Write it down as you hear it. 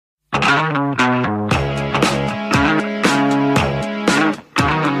Hello,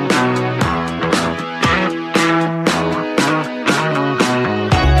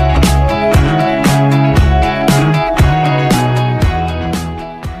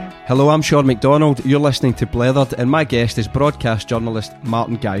 I'm Sean MacDonald, you're listening to Blethered, and my guest is broadcast journalist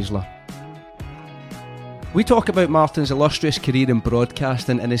Martin Geissler. We talk about Martin's illustrious career in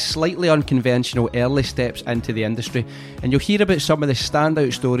broadcasting and his slightly unconventional early steps into the industry, and you'll hear about some of the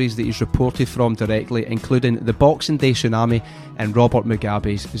standout stories that he's reported from directly, including the Boxing Day tsunami and Robert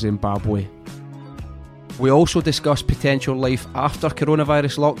Mugabe's Zimbabwe. We also discuss potential life after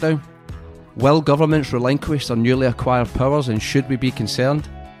coronavirus lockdown. Will governments relinquish their newly acquired powers, and should we be concerned?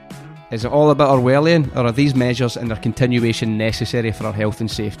 Is it all about Orwellian, or are these measures and their continuation necessary for our health and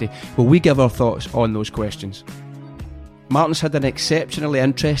safety? Well, we give our thoughts on those questions. Martin's had an exceptionally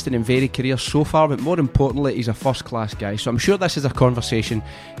interesting and varied career so far, but more importantly, he's a first-class guy, so I'm sure this is a conversation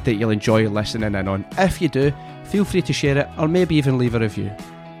that you'll enjoy listening in on. If you do, feel free to share it, or maybe even leave a review.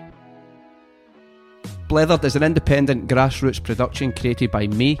 Blethered is an independent grassroots production created by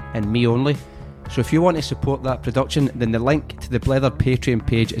me and me only. So if you want to support that production, then the link to the Blethered Patreon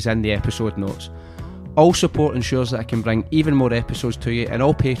page is in the episode notes. All support ensures that I can bring even more episodes to you, and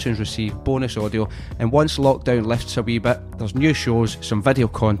all patrons receive bonus audio, and once lockdown lifts a wee bit, there's new shows, some video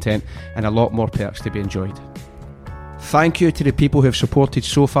content, and a lot more perks to be enjoyed. Thank you to the people who have supported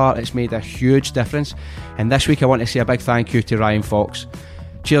so far, it's made a huge difference, and this week I want to say a big thank you to Ryan Fox.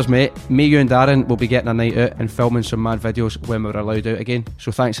 Cheers mate, me, you and Darren will be getting a night out and filming some mad videos when we're allowed out again,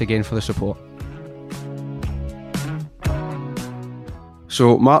 so thanks again for the support.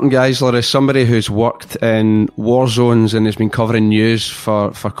 So Martin Geissler is somebody who's worked in war zones and has been covering news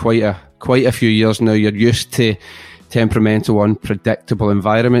for quite a few years now. You're used to temperamental, unpredictable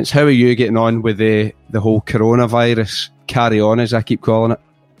environments. How are you getting on with the whole coronavirus carry on, as I keep calling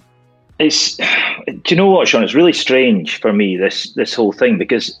it? Do you know what, Sean? It's really strange for me, this whole thing,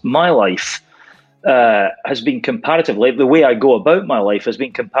 because my life has been comparatively, the way I go about my life has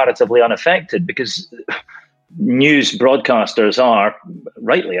been comparatively unaffected, because news broadcasters are,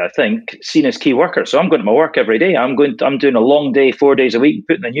 rightly I think, seen as key workers. So I'm going to my work every day. I'm doing a long day, 4 days a week,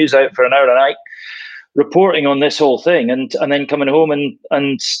 putting the news out for an hour a night, reporting on this whole thing, and then coming home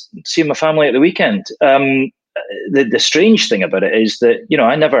and seeing my family at the weekend. The strange thing about it is that, you know,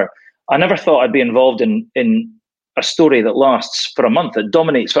 I never thought I'd be involved in a story that lasts for a month, that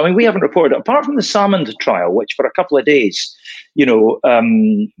dominates. I mean, we haven't reported, apart from the Salmond trial, which for a couple of days, you know,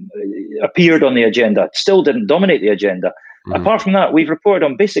 appeared on the agenda, still didn't dominate the agenda. Apart from that, we've reported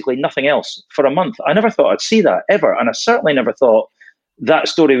on basically nothing else for a month. I never thought I'd see that ever, and I certainly never thought that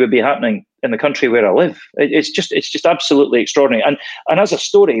story would be happening in the country where I live. It's just absolutely extraordinary. And as a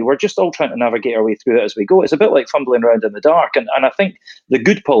story, we're just all trying to navigate our way through it as we go. It's a bit like fumbling around in the dark. And I think the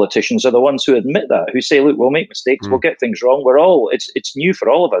good politicians are the ones who admit that, who say, look, we'll make mistakes, we'll get things wrong. It's new for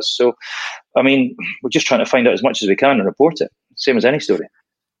all of us. So, I mean, we're just trying to find out as much as we can and report it. Same as any story.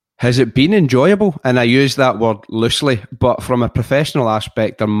 Has it been enjoyable? And I use that word loosely, but from a professional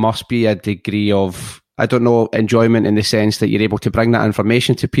aspect, there must be a degree of, I don't know, enjoyment in the sense that you're able to bring that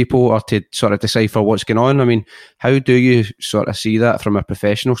information to people or to sort of decipher what's going on. I mean, how do you sort of see that from a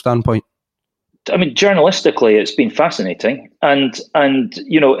professional standpoint? I mean, journalistically, it's been fascinating. And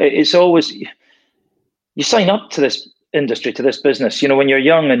you know, it's always, you sign up to this industry, to this business, you know, when you're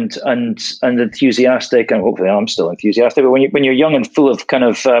young and enthusiastic, and hopefully I'm still enthusiastic, but when you're young and full of kind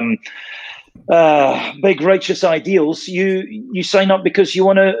of big righteous ideals, you sign up because you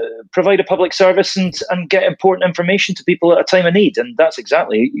want to provide a public service and get important information to people at a time of need, and that's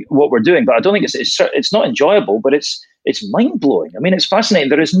exactly what we're doing. But I don't think it's not enjoyable, but it's mind-blowing. I mean, it's fascinating.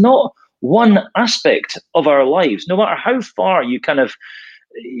 There is not one aspect of our lives, no matter how far you kind of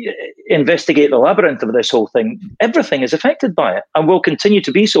investigate the labyrinth of this whole thing, everything is affected by it and will continue to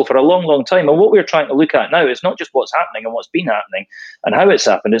be so for a long, long time. And what we're trying to look at now is not just what's happening and what's been happening and how it's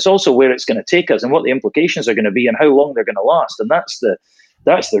happened, it's also where it's going to take us and what the implications are going to be and how long they're going to last. And that's the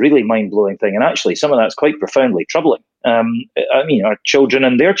really mind-blowing thing. And actually, some of that's quite profoundly troubling. I mean, our children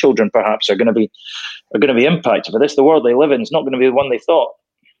and their children perhaps are going to be impacted by this. The world they live in is not going to be the one they thought.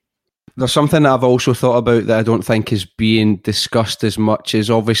 There's something that I've also thought about that I don't think is being discussed as much. Is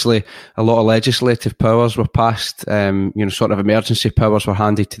obviously a lot of legislative powers were passed, sort of emergency powers were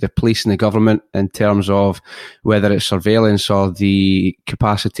handed to the police and the government in terms of whether it's surveillance or the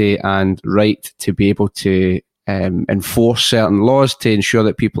capacity and right to be able to enforce certain laws to ensure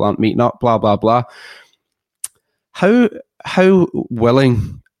that people aren't meeting up, blah, blah, blah. How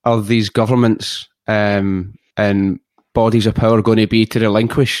willing are these governments and bodies of power going to be to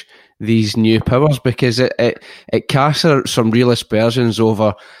relinquish these new powers? Because it casts some real aspersions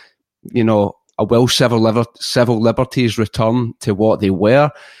over will civil liberties return to what they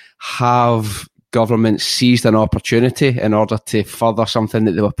were? Have governments seized an opportunity in order to further something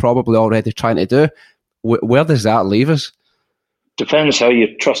that they were probably already trying to do? Where does that leave us? Depends how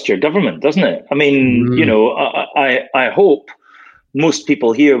you trust your government, doesn't it? I mean, I hope most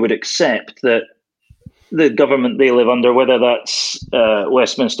people here would accept that the government they live under, whether that's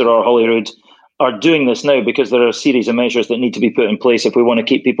Westminster or Holyrood, are doing this now because there are a series of measures that need to be put in place if we want to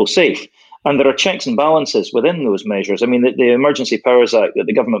keep people safe. And there are checks and balances within those measures. I mean, the Emergency Powers Act that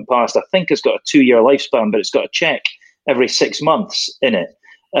the government passed, I think, has got a 2-year lifespan, but it's got a check every 6 months in it.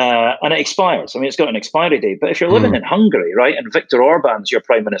 And it expires. I mean, it's got an expiry date. But if you're living in Hungary, right, and Viktor Orban's your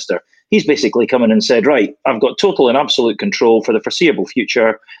prime minister, he's basically come in and said, right, I've got total and absolute control for the foreseeable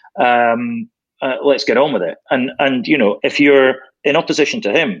future. Let's get on with it. And if you're in opposition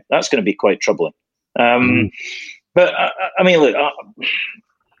to him, that's going to be quite troubling. But I mean, look,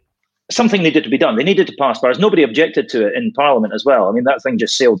 something needed to be done. They needed to pass bars. Nobody objected to it in Parliament as well. I mean, that thing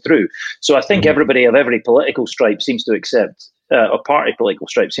just sailed through. So I think everybody of every political stripe seems to accept, or party political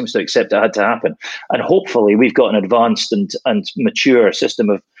stripe seems to accept it had to happen. And hopefully we've got an advanced and mature system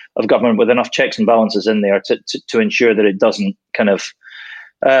of government with enough checks and balances in there to ensure that it doesn't kind of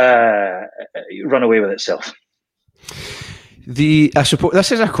run away with itself. I suppose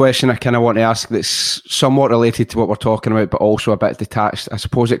this is a question I kind of want to ask that's somewhat related to what we're talking about, but also a bit detached. I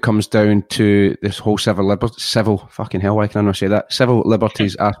suppose it comes down to this whole civil liberties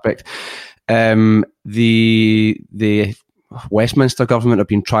aspect. The Westminster government have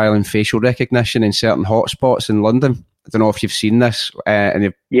been trialling facial recognition in certain hotspots in London. I don't know if you've seen this, and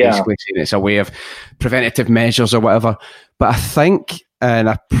they've basically seen it's a way of preventative measures or whatever. But I think, and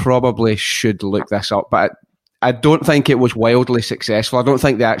I probably should look this up, but I don't think it was wildly successful. I don't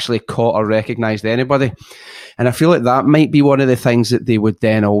think they actually caught or recognised anybody. And I feel like that might be one of the things that they would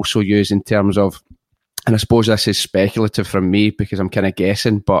then also use in terms of, and I suppose this is speculative from me because I'm kind of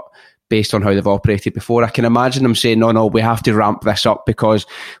guessing, but based on how they've operated before, I can imagine them saying, no, we have to ramp this up because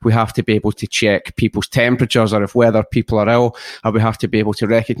we have to be able to check people's temperatures or whether people are ill, or we have to be able to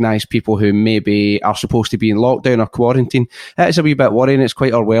recognise people who maybe are supposed to be in lockdown or quarantine. It's a wee bit worrying. It's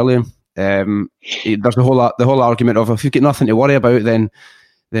quite Orwellian. There's the whole argument of if you've got nothing to worry about, then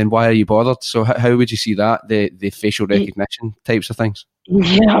why are you bothered? So how would you see that, the facial recognition types of things?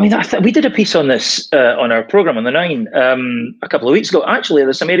 Yeah, I mean, we did a piece on this on our programme on the 9 a couple of weeks ago. Actually,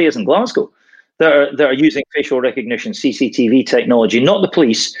 there's some areas in Glasgow that are using facial recognition CCTV technology, not the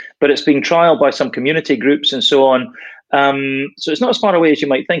police, but it's being trialled by some community groups and so on. So it's not as far away as you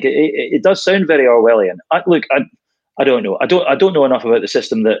might think. It does sound very Orwellian. I don't know. I don't know enough about the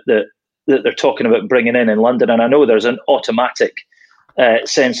system that they're talking about bringing in London, and I know there's an automatic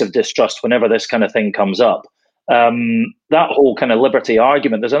sense of distrust whenever this kind of thing comes up. That whole kind of liberty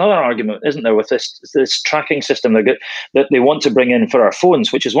argument. There's another argument, isn't there, with this tracking system that they want to bring in for our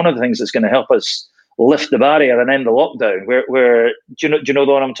phones, which is one of the things that's going to help us lift the barrier and end the lockdown. Where do you know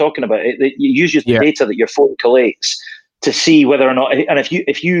the one I'm talking about? It uses the data that your phone collates to see whether or not, and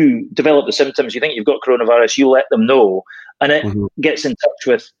if you develop the symptoms, you think you've got coronavirus, you let them know, and it gets in touch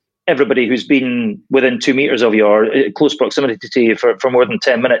with everybody who's been within 2 meters of you or close proximity to you for more than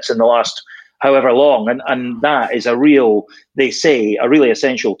 10 minutes in the last however long. And that is they say, a really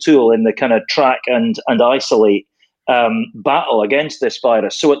essential tool in the kind of track and isolate battle against this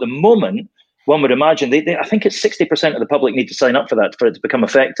virus. So at the moment, one would imagine, I think it's 60% of the public need to sign up for that for it to become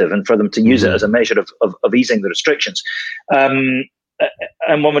effective and for them to use it as a measure of easing the restrictions.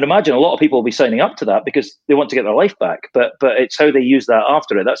 And one would imagine a lot of people will be signing up to that because they want to get their life back. But it's how they use that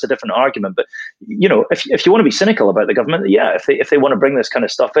after it. That's a different argument. But, if you want to be cynical about the government, if they want to bring this kind of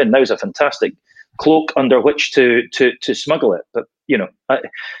stuff in, now's a fantastic cloak under which to smuggle it. But,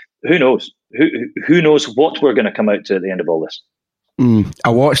 who knows? Who knows what we're going to come out to at the end of all this? I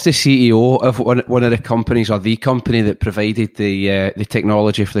watched the CEO of one of the companies, or the company that provided the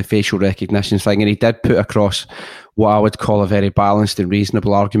technology for the facial recognition thing, and he did put across what I would call a very balanced and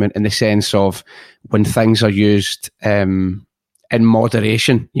reasonable argument in the sense of when things are used in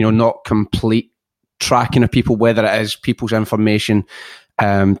moderation, not complete tracking of people, whether it is people's information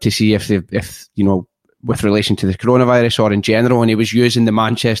to see if with relation to the coronavirus or in general, and he was using the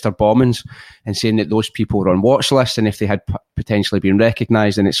Manchester bombings and saying that those people were on watch lists, and if they had potentially been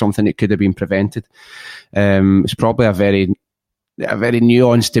recognised, and it's something that could have been prevented. It's probably a very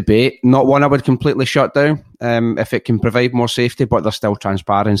nuanced debate, not one I would completely shut down if it can provide more safety, but there's still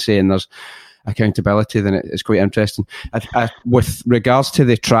transparency and there's accountability, then it's quite interesting. With regards to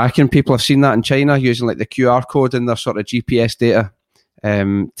the tracking, people have seen that in China using like the QR code in their sort of GPS data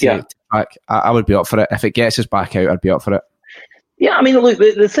to track. I would be up for it. If it gets us back out, I'd be up for it. Yeah, I mean, look,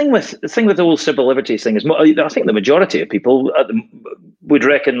 the thing with the whole civil liberties thing is, I think the majority of people would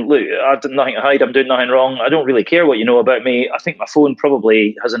reckon, look, I've done nothing to hide, I'm doing nothing wrong, I don't really care what you know about me. I think my phone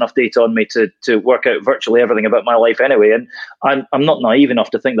probably has enough data on me to work out virtually everything about my life anyway, and I'm not naive enough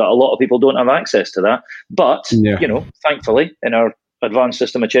to think that a lot of people don't have access to that. But thankfully, in our advanced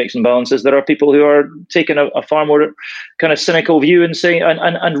system of checks and balances, there are people who are taking a far more kind of cynical view and saying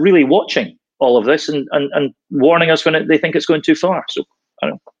and really watching all of this and warning us when they think it's going too far. So I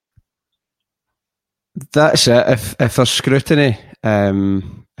don't know. That's it. If there's scrutiny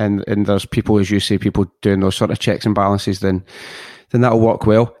and there's people, as you say, people doing those sort of checks and balances, then that'll work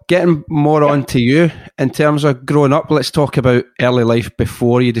well. Getting more on to you in terms of growing up, let's talk about early life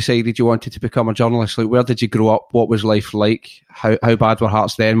before you decided you wanted to become a journalist. Like, where did you grow up? What was life like? How bad were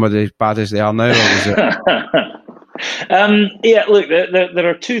Hearts then? Were they as bad as they are now? Or was it? Look, there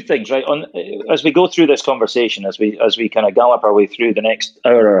are two things, right? As we go through this conversation, as we kind of gallop our way through the next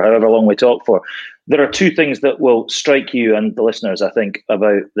hour or however long we talk for, there are two things that will strike you and the listeners, I think,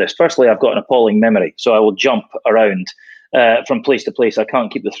 about this. Firstly, I've got an appalling memory, so I will jump around from place to place. I can't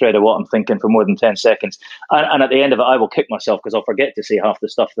keep the thread of what I'm thinking for more than 10 seconds. And at the end of it, I will kick myself because I'll forget to say half the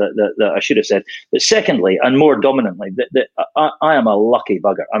stuff that I should have said. But secondly, and more dominantly, I am a lucky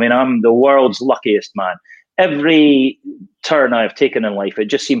bugger. I mean, I'm the world's luckiest man. Every turn I've taken in life, it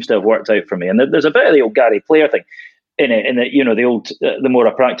just seems to have worked out for me. And there's a bit of the old Gary Player thing in it, in that, the old, the more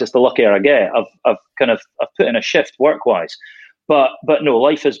I practice, the luckier I get. I've put in a shift work-wise. But no,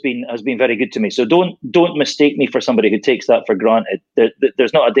 life has been very good to me. So don't mistake me for somebody who takes that for granted.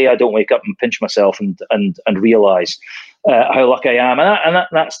 There's not a day I don't wake up and pinch myself and realize how lucky I am. And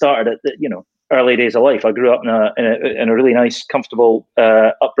that started at early days of life. I grew up in a really nice, comfortable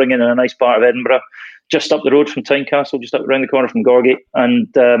upbringing in a nice part of Edinburgh, just up the road from Tynecastle, just up around the corner from Gorgate. And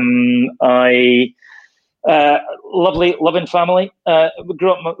lovely, loving family. We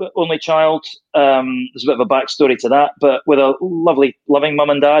grew up only child. There's a bit of a backstory to that, but with a lovely, loving mum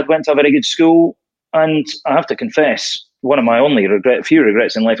and dad. Went to a very good school, and I have to confess, one of my only few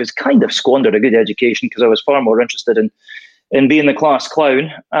regrets in life is kind of squandered a good education because I was far more interested in being the class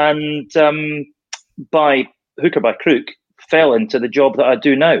clown, and by hook or by crook, fell into the job that I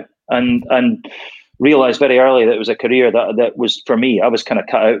do now, and realized very early that it was a career that was for me. I was kind of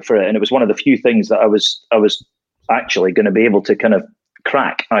cut out for it, and it was one of the few things that I was actually going to be able to kind of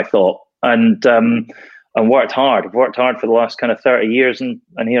crack, I thought, and worked hard. I've worked hard for the last kind of 30 years, and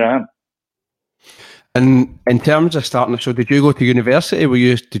here I am. And in terms of starting, so did you go to university?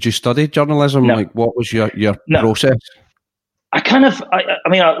 Did you study journalism? No. Like, what was your process? I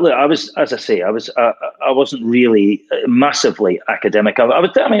wasn't really massively academic. I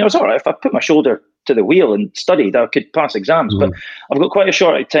was all right. If I put my shoulder to the wheel and studied, I could pass exams. But I've got quite a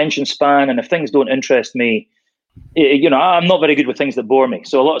short attention span, and if things don't interest me, I'm not very good with things that bore me.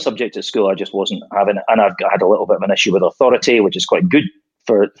 So a lot of subjects at school I just wasn't having, and I've had a little bit of an issue with authority, which is quite good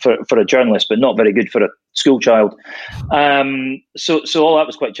for a journalist, but not very good for a school child. So all that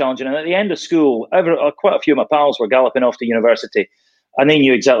was quite challenging. And at the end of school, quite a few of my pals were galloping off to university, and they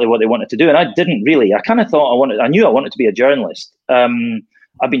knew exactly what they wanted to do, and I didn't really. I kind of thought I knew I wanted to be a journalist.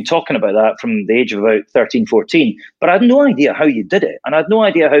 I've been talking about that from the age of about 13, 14, but I had no idea how you did it, and I had no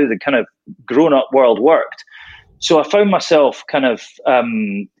idea how the kind of grown-up world worked. So I found myself kind of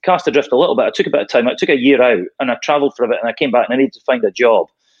cast adrift a little bit. I took a bit of time. I took a year out, and I travelled for a bit, and I came back, and I needed to find a job.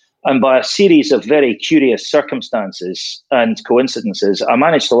 And by a series of very curious circumstances and coincidences, I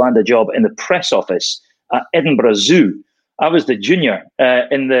managed to land a job in the press office at Edinburgh Zoo. I was the junior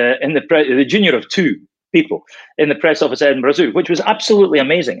the junior of two people in the press office at Edinburgh Zoo, which was absolutely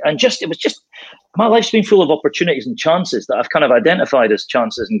amazing. And my life's been full of opportunities and chances that I've kind of identified as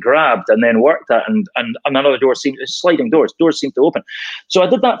chances and grabbed and then worked at, and another sliding doors seemed to open. So I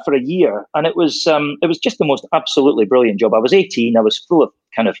did that for a year, and it was just the most absolutely brilliant job. I was 18, I was full of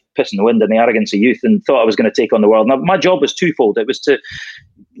kind of piss in the wind and the arrogance of youth, and thought I was going to take on the world. Now, my job was twofold. It was to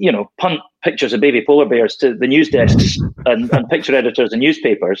punt pictures of baby polar bears to the news desks and picture editors and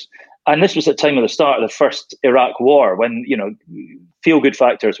newspapers. And this was at the time of the start of the first Iraq war, when, feel-good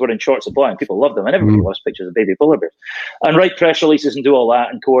factors were in short supply and people loved them, and everybody loves pictures of baby polar bears. And write press releases and do all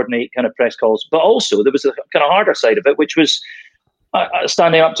that and coordinate kind of press calls. But also there was a kind of harder side of it, which was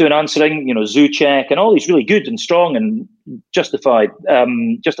standing up to and answering, zoo check and all these really good and strong and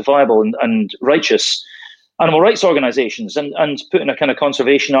justifiable and righteous animal rights organizations, and putting a kind of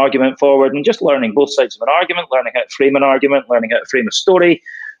conservation argument forward, and just learning both sides of an argument, learning how to frame an argument, learning how to frame a story,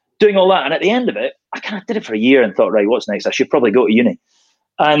 doing all that. And at the end of it, I kind of did it for a year and thought, right, what's next? I should probably go to uni.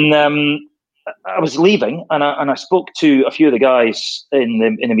 And I was leaving, and I spoke to a few of the guys in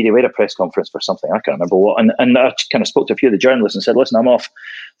the media. We had a press conference for something, I can't remember what, and I kind of spoke to a few of the journalists and said, "Listen, I'm off.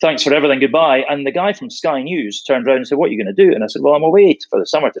 Thanks for everything. Goodbye." And the guy from Sky News turned around and said, "What are you going to do?" And I said, "Well, I'm away for the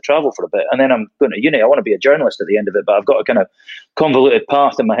summer to travel for a bit, and then I'm going to uni. I want to be a journalist at the end of it, but I've got a kind of convoluted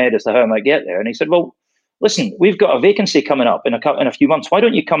path in my head as to how I might get there." And he said, "Well, listen, we've got a vacancy coming up in a few months. Why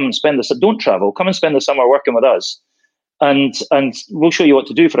don't you come and spend this? Don't travel. Come and spend the summer working with us." And we'll show you what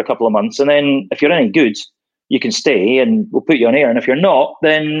to do for a couple of months. And then if you're any good, you can stay and we'll put you on air. And if you're not,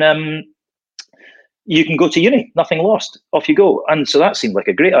 then you can go to uni. Nothing lost. Off you go. And so that seemed like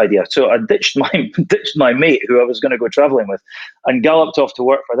a great idea. So I ditched my mate who I was going to go traveling with and galloped off to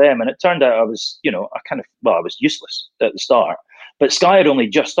work for them. And it turned out I was, I was useless at the start. But Sky had only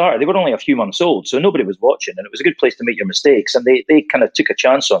just started. They were only a few months old, so nobody was watching. And it was a good place to make your mistakes. And they kind of took a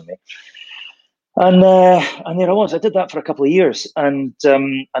chance on me. And there I was. I did that for a couple of years, and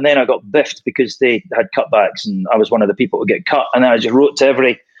then I got biffed because they had cutbacks, and I was one of the people who get cut. And then I just wrote to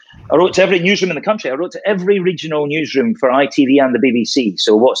every newsroom in the country. I wrote to every regional newsroom for ITV and the BBC.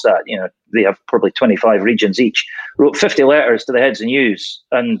 So what's that? They have probably 25 regions each. Wrote 50 letters to the heads of news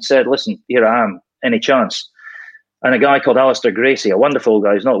and said, "Listen, here I am. Any chance?" And a guy called Alistair Gracie, a wonderful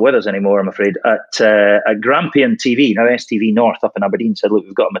guy who's not with us anymore, I'm afraid, at Grampian TV, now STV North up in Aberdeen, said, "Look,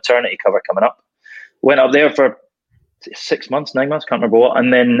 we've got a maternity cover coming up." Went up there for 6 months, 9 months, can't remember what,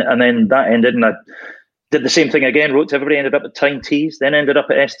 and then that ended, and I did the same thing again. Wrote to everybody, ended up at Time Tees, then ended up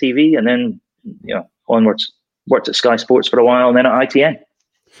at STV, and then onwards. Worked at Sky Sports for a while, and then at ITN.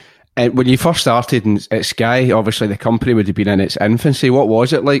 And when you first started at Sky, obviously the company would have been in its infancy. What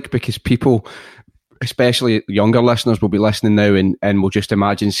was it like? Because people, especially younger listeners, will be listening now and will just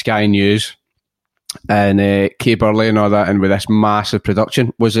imagine Sky News and Kay Burley and all that, and with this massive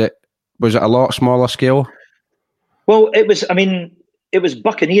production. Was it a lot smaller scale? Well, it was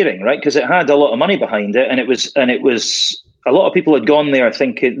buccaneering, right? Because it had a lot of money behind it, and it was a lot of people had gone there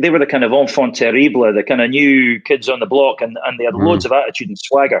thinking they were the kind of enfant terrible, the kind of new kids on the block, and they had loads of attitude and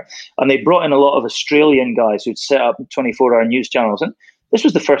swagger. And they brought in a lot of Australian guys who'd set up 24-hour news channels. And this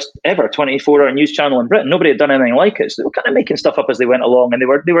was the first ever 24-hour news channel in Britain. Nobody had done anything like it. So they were kind of making stuff up as they went along, and they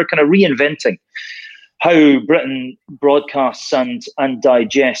were kind of reinventing how Britain broadcasts and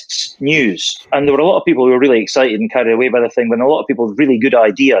digests news. And there were a lot of people who were really excited and carried away by the thing, and a lot of people with really good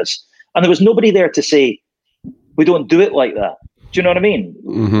ideas. And there was nobody there to say, "We don't do it like that." Do you know what I mean?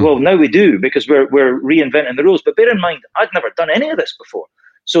 Mm-hmm. Well, now we do, because we're reinventing the rules. But bear in mind, I'd never done any of this before.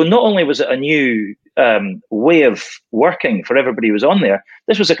 So not only was it a new way of working for everybody who was on there,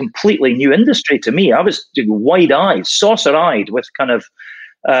 this was a completely new industry to me. I was wide-eyed, saucer-eyed with kind of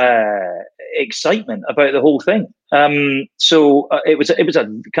excitement about the whole thing. So it was a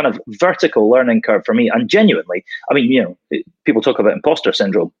kind of vertical learning curve for me. And genuinely, people talk about imposter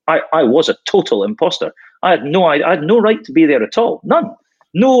syndrome. I was a total imposter. I had no right to be there at all. None.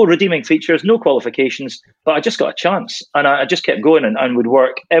 No redeeming features, no qualifications, but I just got a chance, and I just kept going and would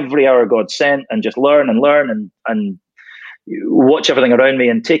work every hour God sent and just learn and watch everything around me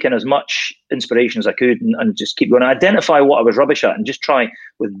and take in as much inspiration as I could and just keep going. Identify what I was rubbish at and just try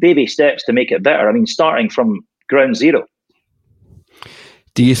with baby steps to make it better. Starting from ground zero.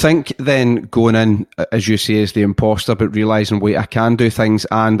 Do you think then going in, as you say, as the imposter, but realising, wait, I can do things,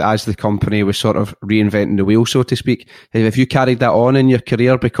 and as the company was sort of reinventing the wheel, so to speak, have you carried that on in your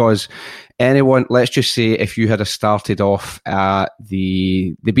career? Because anyone, let's just say if you had started off at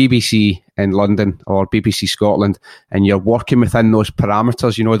the BBC in London or BBC Scotland, and you're working within those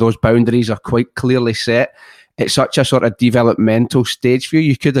parameters, those boundaries are quite clearly set, it's such a sort of developmental stage for you.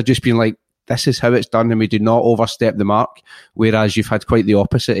 You could have just been like, this is how it's done, and we do not overstep the mark, whereas you've had quite the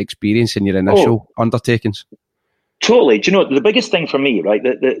opposite experience in your initial undertakings. Totally. Do you know, the biggest thing for me, right,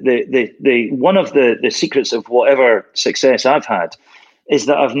 the one of the secrets of whatever success I've had is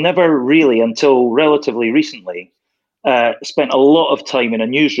that I've never really, until relatively recently, spent a lot of time in a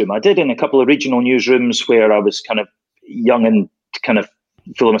newsroom. I did in a couple of regional newsrooms where I was kind of young and kind of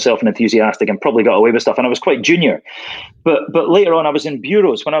full of myself and enthusiastic and probably got away with stuff, and I was quite junior. But later on, I was in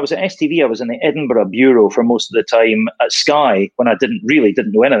bureaus. When I was at STV, I was in the Edinburgh bureau for most of the time. At Sky, when I didn't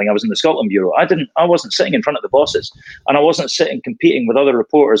know anything, I was in the Scotland bureau. I wasn't sitting in front of the bosses, and I wasn't sitting competing with other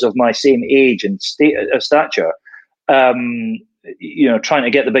reporters of my same age and stature, trying to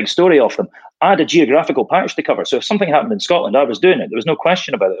get the big story off them. I had a geographical patch to cover, so if something happened in Scotland, I was doing it. There was no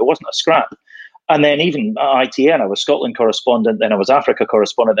question about it. It wasn't a scrap. And then even at ITN, I was Scotland correspondent, then I was Africa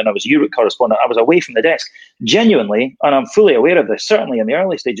correspondent, then I was Europe correspondent. I was away from the desk. Genuinely, and I'm fully aware of this, certainly in the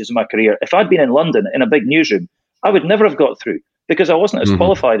early stages of my career, if I'd been in London in a big newsroom, I would never have got through because I wasn't as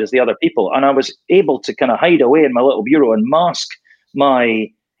qualified as the other people. And I was able to kind of hide away in my little bureau and mask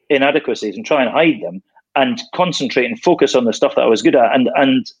my inadequacies and try and hide them and concentrate and focus on the stuff that I was good at. And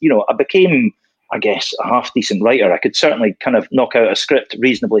I became, I guess, a half decent writer. I could certainly kind of knock out a script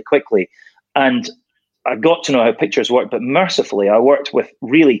reasonably quickly. And I got to know how pictures work, but mercifully, I worked with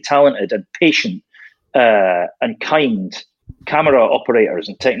really talented and patient and kind camera operators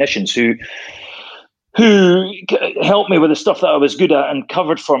and technicians who helped me with the stuff that I was good at and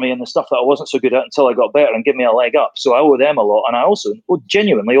covered for me and the stuff that I wasn't so good at until I got better and give me a leg up. So I owe them a lot, and I also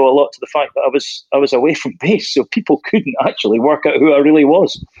genuinely owe a lot to the fact that I was away from base, so people couldn't actually work out who I really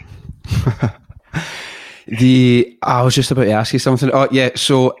was. I was just about to ask you something. Oh yeah,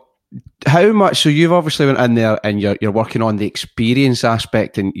 so how much? So you've obviously went in there and you're working on the experience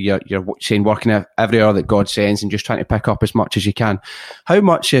aspect, and you're saying working every hour that God sends and just trying to pick up as much as you can. How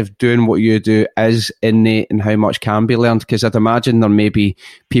much of doing what you do is innate, and how much can be learned? Because I'd imagine there may be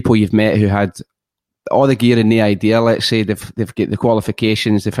people you've met who had all the gear and the idea. Let's say they've got the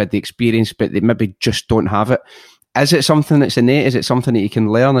qualifications, they've had the experience, but they maybe just don't have it. Is it something that's innate? Is it something that you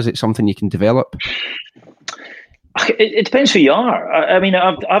can learn? Is it something you can develop? It depends who you are. I mean,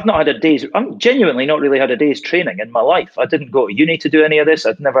 I've not had I'm genuinely not really had a day's training in my life. I didn't go to uni to do any of this.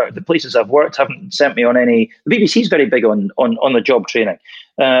 The places I've worked haven't sent me on any. The BBC's very big on the job training,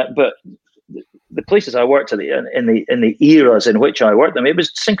 but the places I worked in the eras in which I worked them, it was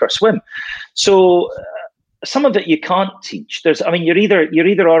sink or swim. So some of it you can't teach. You're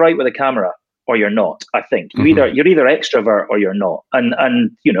either all right with a camera or you're not. I think you're either extrovert or you're not.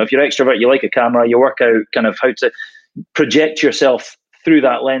 And if you're extrovert, you like a camera, you work out kind of how to project yourself through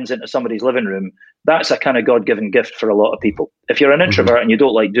that lens into somebody's living room. That's a kind of God-given gift for a lot of people. If you're an introvert and you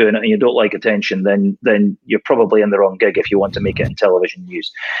don't like doing it and you don't like attention, then you're probably in the wrong gig if you want to make it in television news.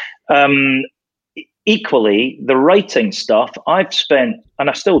 Equally, the writing stuff, I've spent, and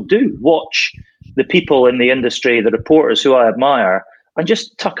I still do, watch the people in the industry, the reporters who I admire, and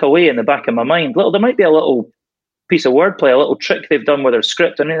just tuck away in the back of my mind, there might be a little piece of wordplay, a little trick they've done with their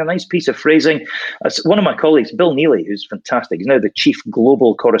script, and a nice piece of phrasing. One of my colleagues, Bill Neely, who's fantastic, he's now the chief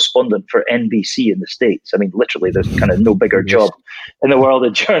global correspondent for NBC in the States. I mean, literally, there's kind of no bigger job in the world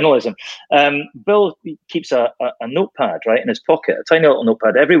of journalism. Bill keeps a notepad, right, in his pocket, a tiny little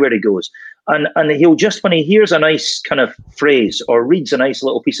notepad everywhere he goes. And he'll just, when he hears a nice kind of phrase or reads a nice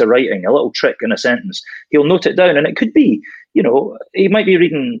little piece of writing, a little trick in a sentence, he'll note it down. And it could be, he might be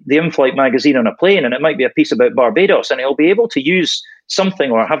reading the In-Flight magazine on a plane, and it might be a piece about Barbados, and he'll be able to use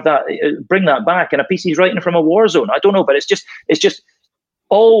something or have that, bring that back in a piece he's writing from a war zone. I don't know, but it's just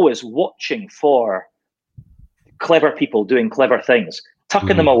always watching for clever people doing clever things,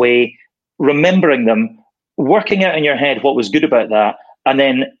 tucking them away, remembering them, working out in your head what was good about that, and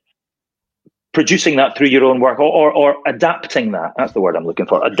then producing that through your own work, or adapting that. That's the word I'm looking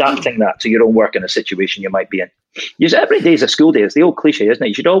for. Adapting that to your own work in a situation you might be in. Every day is a school day. It's the old cliche, isn't it?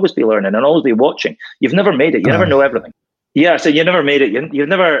 You should always be learning and always be watching. You've never made it. You never know everything. Yeah, so you never made it. You've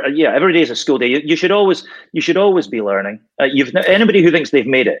never. Every day is a school day. You should always be learning. Anybody who thinks they've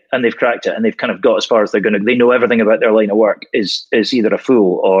made it and they've cracked it and they've kind of got as far as they're going to, they know everything about their line of work is either a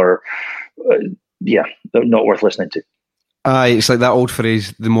fool or they're not worth listening to. It's like that old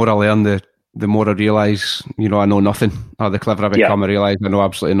phrase: the more I learn, the more I realise, I know nothing. Or the cleverer I become, I realise I know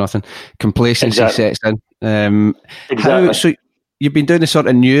absolutely nothing. Complacency sets in. Exactly. So you've been doing the sort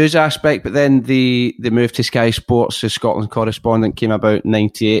of news aspect, but then the move to Sky Sports as Scotland correspondent came about in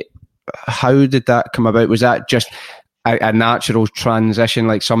 '98. How did that come about? Was that just a natural transition,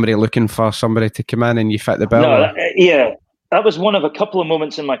 like somebody looking for somebody to come in and you fit the bill? No, that was one of a couple of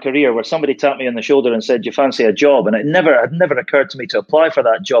moments in my career where somebody tapped me on the shoulder and said, "Do you fancy a job?" And it had never occurred to me to apply for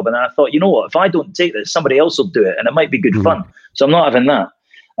that job. And I thought, you know what, if I don't take this, somebody else will do it, and it might be good fun. So I'm not having that.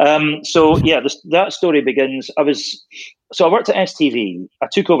 That story begins. I worked at STV. I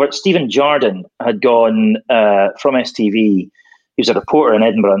took over. Stephen Jardine had gone from STV. He was a reporter in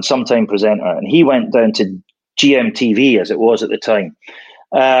Edinburgh and sometime presenter, and he went down to GMTV as it was at the time.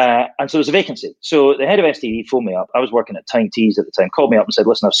 And so there was a vacancy. So the head of STV phoned me up. I was working at Time Tees at the time, called me up and said,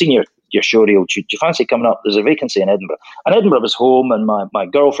 "Listen, I've seen your show reel. Do you fancy coming up? There's a vacancy in Edinburgh." And Edinburgh was home, and my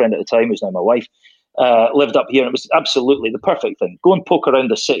girlfriend at the time, who's now my wife, lived up here, and it was absolutely the perfect thing. Go and poke around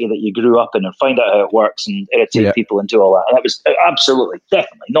the city that you grew up in and find out how it works and irritate people and do all that. And that was absolutely,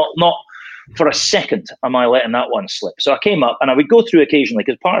 definitely, not for a second am I letting that one slip. So I came up, and I would go through occasionally,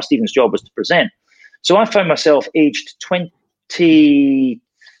 because part of Stephen's job was to present. So I found myself aged 22,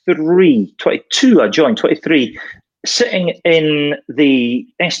 I joined, 23, sitting in the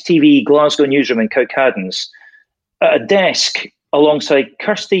STV Glasgow newsroom in Cowcaddens at a desk alongside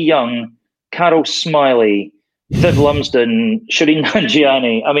Kirsty Young, Carol Smiley, Viv Lumsden, Shireen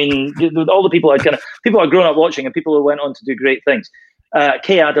Nanjiani. I mean, all the people I'd grown up watching and people who went on to do great things.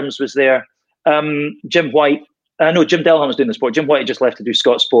 Kay Adams was there. Jim White. No, Jim Delham was doing the sport. Jim White had just left to do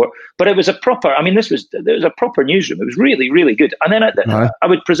Scott Sport. But it was a proper, there was a proper newsroom. It was really, really good. And then I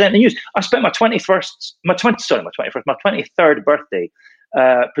would present the news. I spent my 23rd birthday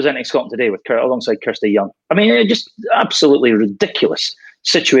presenting Scotland Today alongside Kirsty Young. I mean, it just absolutely ridiculous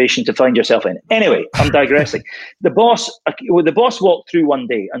situation to find yourself in. Anyway, I'm digressing. The boss walked through one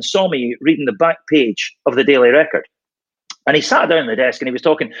day and saw me reading the back page of the Daily Record. And he sat down at the desk and he was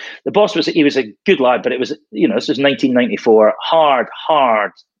talking. The boss was a good lad, but it was, this was 1994, hard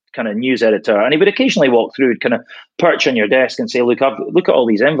kind of news editor. And he would occasionally walk through and kind of perch on your desk and say, look at all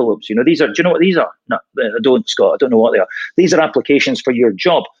these envelopes. Do you know what these are? No, I don't, Scott. I don't know what they are. These are applications for your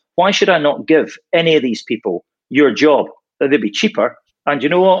job. Why should I not give any of these people your job? They'd be cheaper. And you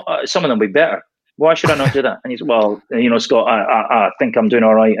know what? Some of them would be better. Why should I not do that? And he said, well, Scott, I think I'm doing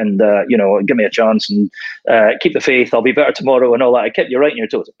all right, and, give me a chance and keep the faith. I'll be better tomorrow and all that. I kept you right on your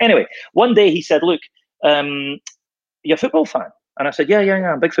toes. Anyway, one day he said, look, you're a football fan? And I said, yeah, I'm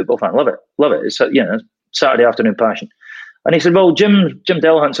a big football fan. Love it. It's, Saturday afternoon passion. And he said, well, Jim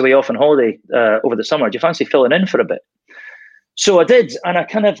Delhunt's away off on holiday over the summer. Do you fancy filling in for a bit? So I did, and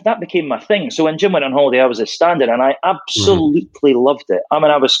that became my thing. So when Jim went on holiday, I was a stand-in, and I absolutely loved it. I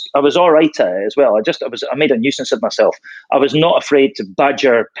mean, I was all right at it as well. I made a nuisance of myself. I was not afraid to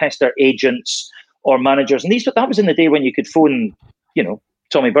pester agents or managers, and that was in the day when you could phone,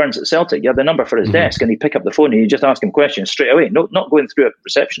 Tommy Burns at Celtic. You had the number for his desk, and he'd pick up the phone, and you just ask him questions straight away. No, not going through a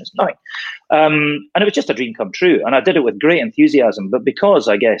receptionist, nothing. And it was just a dream come true, and I did it with great enthusiasm. But because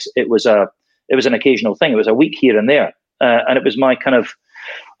I guess it was an occasional thing, it was a week here and there. And it was my kind of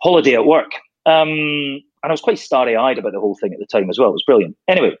holiday at work. And I was quite starry-eyed about the whole thing at the time as well. It was brilliant.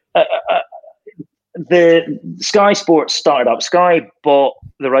 Anyway, the Sky Sports started up. Sky bought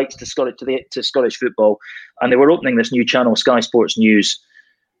the rights to Scottish football, and they were opening this new channel, Sky Sports News.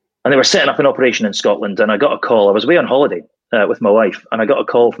 And they were setting up an operation in Scotland, and I got a call. I was away on holiday with my wife, and I got a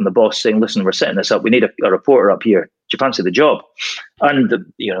call from the boss saying, listen, we're setting this up. We need a reporter up here. Do you fancy the job? And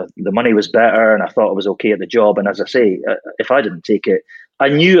the money was better, and I thought I was okay at the job. And as I say, if I didn't take it, I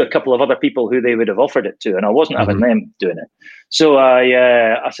knew a couple of other people who they would have offered it to, and I wasn't having them doing it. So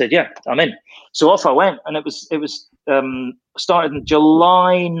I said, yeah, I'm in. So off I went, and it was started in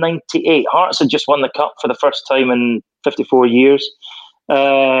July '98. Hearts had just won the cup for the first time in 54 years.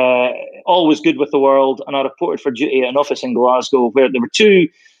 All was good with the world, and I reported for duty at an office in Glasgow where there were two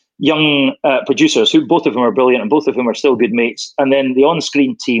young producers who both of them are brilliant and both of them are still good mates. And then the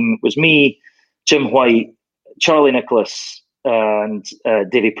on-screen team was me, Jim White, Charlie Nicholas, and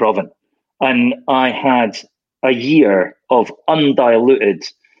Davy Provan. And I had a year of undiluted,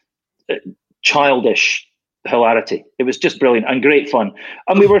 childish hilarity. It was just brilliant and great fun.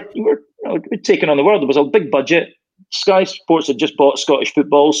 And we were taking on the world. There was a big budget. Sky Sports had just bought Scottish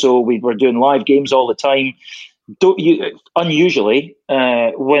football, so we were doing live games all the time. Unusually,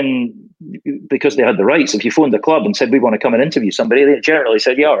 because they had the rights, if you phoned the club and said we want to come and interview somebody, they generally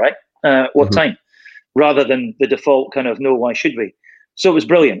said, yeah, all right, what time? Rather than the default kind of, no, why should we? So it was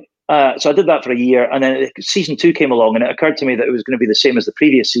brilliant. So I did that for a year, and then season 2 came along, and it occurred to me that it was going to be the same as the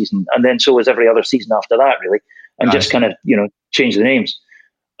previous season, and then so was every other season after that, really, and just kind of, change the names.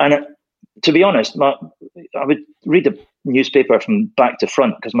 And to be honest, I would read the newspaper from back to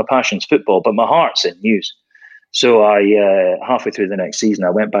front because my passion's football, but my heart's in news. So I halfway through the next season, I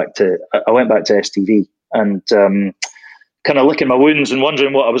went back to STV and kind of licking my wounds and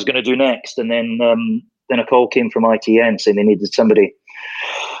wondering what I was going to do next. And then a call came from ITN saying they needed somebody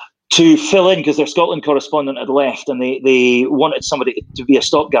to fill in because their Scotland correspondent had left, and they wanted somebody to be a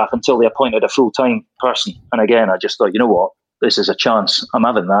stopgap until they appointed a full-time person. And again, I just thought, you know what, this is a chance. I'm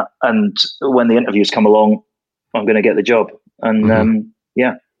having that. And when the interviews come along, I'm going to get the job. And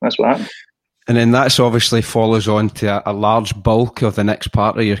that's what happened. And then that's obviously follows on to a large bulk of the next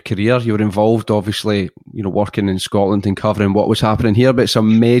part of your career. You were involved, obviously, working in Scotland and covering what was happening here, but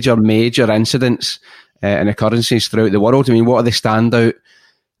some major incidents and occurrences throughout the world. I mean, what are the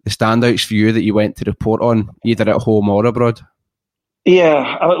standouts for you that you went to report on, either at home or abroad?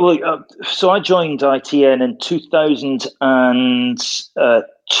 Yeah, so I joined ITN in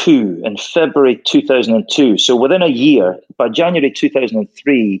 2002, in February 2002. So within a year, by January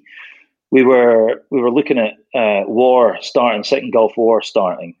 2003, we were looking at war starting, Second Gulf War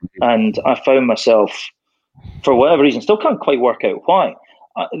starting, and I found myself, for whatever reason, still can't quite work out why.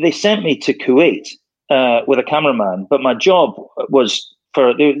 They sent me to Kuwait with a cameraman, but my job was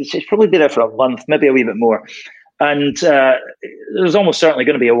it's probably be there for a month, maybe a wee bit more. And there's almost certainly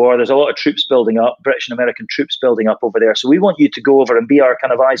going to be a war. There's a lot of troops building up, British and American troops building up over there. So we want you to go over and be our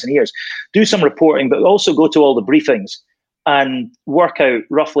kind of eyes and ears, do some reporting, but also go to all the briefings and work out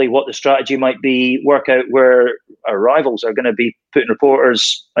roughly what the strategy might be, work out where our rivals are going to be putting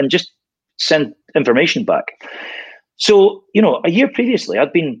reporters, and just send information back. So, a year previously,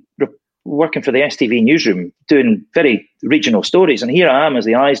 I'd been working for the STV newsroom doing very regional stories. And here I am as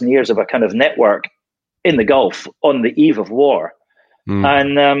the eyes and ears of a kind of network in the Gulf on the eve of war.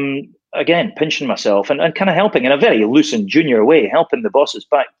 And again, pinching myself and kind of helping in a very loose and junior way, helping the bosses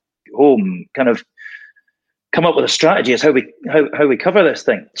back home kind of come up with a strategy as how we cover this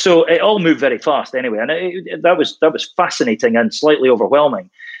thing. So it all moved very fast anyway. And that was fascinating and slightly overwhelming.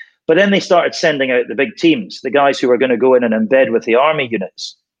 But then they started sending out the big teams, the guys who were going to go in and embed with the army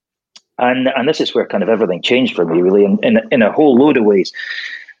units. And this is where kind of everything changed for me, really, in a whole load of ways.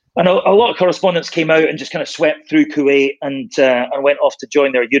 And a lot of correspondents came out and just kind of swept through Kuwait and went off to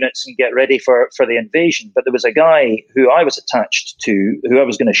join their units and get ready for the invasion. But there was a guy who I was attached to, who I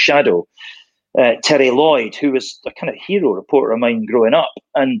was going to shadow, Terry Lloyd, who was a kind of hero reporter of mine growing up.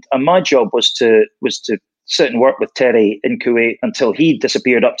 And my job was to sit and work with Terry in Kuwait until he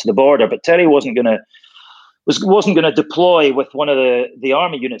disappeared up to the border. But Terry wasn't going to deploy with one of the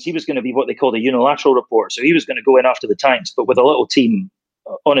army units. He was going to be what they called a unilateral reporter. So he was going to go in after the tanks, but with a little team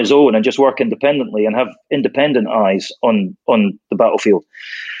on his own and just work independently and have independent eyes on the battlefield.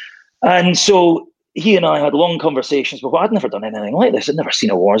 And so he and I had long conversations, but I'd never done anything like this. I'd never seen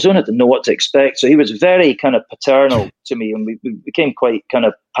a war zone. I didn't know what to expect. So he was very kind of paternal to me, and we became quite kind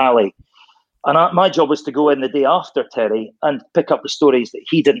of pally. And my job was to go in the day after Terry and pick up the stories that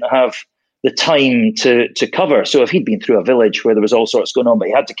he didn't have the time to cover. So if he'd been through a village where there was all sorts going on, but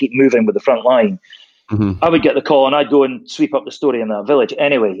he had to keep moving with the front line, I would get the call and I'd go and sweep up the story in that village.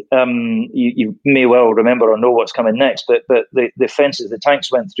 Anyway, you may well remember or know what's coming next, but the fences, the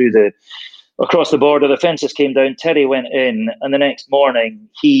tanks went through across the border, the fences came down, Terry went in, and the next morning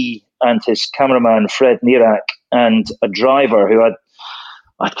he and his cameraman, Fred Nierak, and a driver who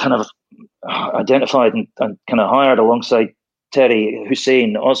I'd kind of identified and kind of hired alongside Terry,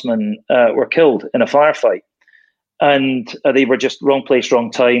 Hussein, Osman, were killed in a firefight. And they were just wrong place,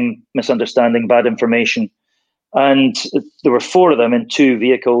 wrong time, misunderstanding, bad information. And there were 4 of them in 2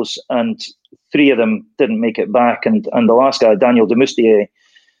 vehicles, and 3 of them didn't make it back. And the last guy, Daniel Demoustier,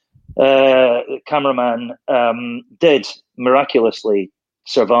 cameraman, did miraculously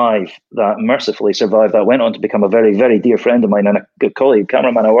mercifully survive that, went on to become a very, very dear friend of mine and a good colleague,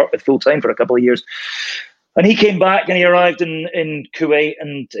 cameraman I worked with full time for a couple of years. And he came back and he arrived in Kuwait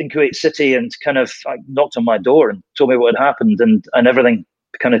and in Kuwait City and kind of knocked on my door and told me what had happened, and everything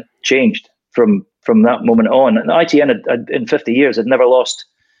kind of changed from that moment on. And ITN had, in 50 years, had never lost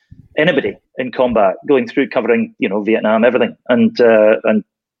anybody in combat, going through covering, Vietnam, everything, and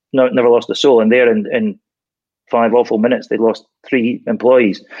never lost a soul. And there in 5 awful minutes, they lost 3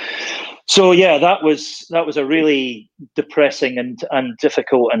 employees. So yeah, that was a really depressing and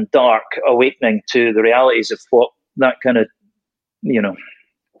difficult and dark awakening to the realities of what that kind of,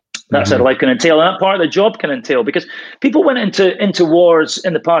 that sort of life can entail. And that part of the job can entail, because people went into wars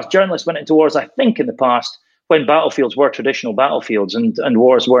in the past. Journalists went into wars, I think, in the past when battlefields were traditional battlefields and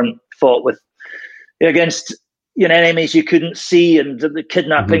wars weren't fought against enemies you couldn't see, and the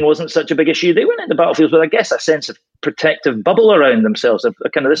kidnapping wasn't such a big issue. They went into battlefields with, I guess, a sense of protective bubble around themselves, a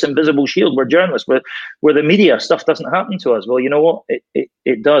kind of this invisible shield. We're journalists, where the media stuff doesn't happen to us. Well, you know what?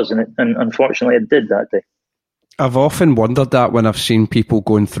 It does, and unfortunately it did that day. I've often wondered that when I've seen people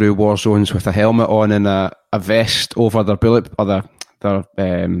going through war zones with a helmet on and a vest over their bullet, or their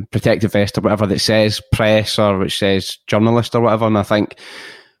protective vest or whatever that says press or which says journalist or whatever, and I think,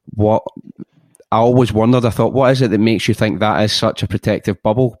 I always wondered, I thought, what is it that makes you think that is such a protective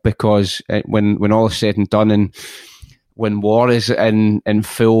bubble? Because when all is said and done, and when war is in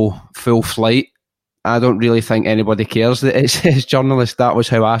full flight, I don't really think anybody cares that it says journalist. That was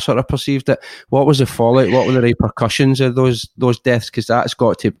how I sort of perceived it. What was the fallout? What were the repercussions of those deaths? Because that's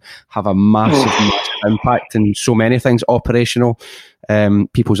got to have a massive impact in so many things, operational,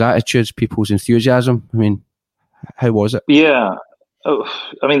 people's attitudes, people's enthusiasm. I mean, how was it? Yeah.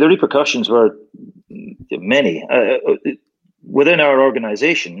 I mean, the repercussions were many. Within our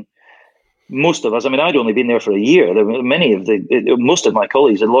organisation, most of us, I mean, I'd only been there for a year. Most of my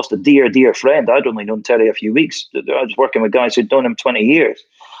colleagues had lost a dear, dear friend. I'd only known Terry a few weeks. I was working with guys who'd known him 20 years.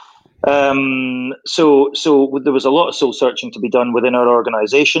 So there was a lot of soul searching to be done within our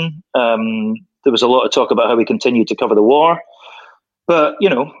organisation. There was a lot of talk about how we continued to cover the war. But,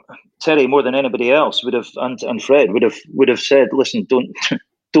 Terry, more than anybody else, would have, and Fred would have said, listen,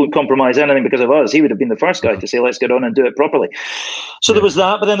 don't compromise anything because of us. He would have been the first guy to say, let's get on and do it properly. So there was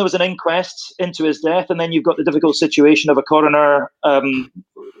that, but then there was an inquest into his death, and then you've got the difficult situation of a coroner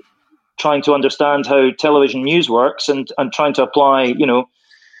trying to understand how television news works and trying to apply,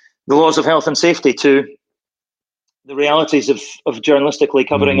 the laws of health and safety to the realities of journalistically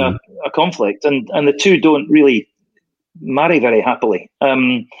covering a conflict. And the two don't really marry very happily.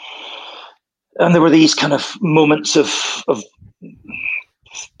 And there were these kind of moments of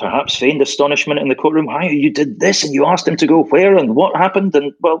perhaps feigned astonishment in the courtroom. How you did this and you asked him to go where and what happened?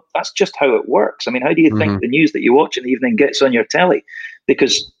 And well, that's just how it works. I mean, how do you think the news that you watch in the evening gets on your telly?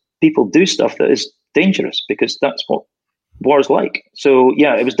 Because people do stuff that is dangerous, because that's what war's like. So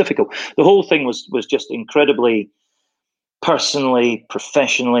yeah, it was difficult. The whole thing was just incredibly personally,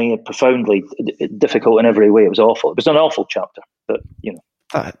 professionally, profoundly difficult in every way. It was awful. It was an awful chapter, but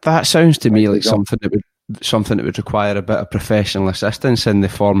that sounds to me like something that would require a bit of professional assistance in the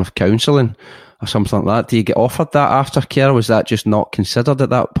form of counselling or something like that. Do you get offered that aftercare? Was that just not considered at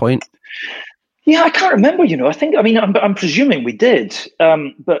that point? Yeah, I can't remember. I'm presuming we did,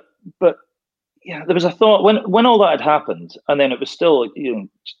 but yeah, there was a thought when all that had happened, and then it was still,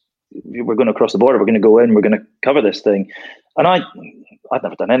 we're going to cross the border, we're going to go in, we're going to cover this thing, and I'd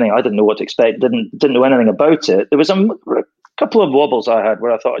never done anything. I didn't know what to expect. Didn't know anything about it. There was a couple of wobbles I had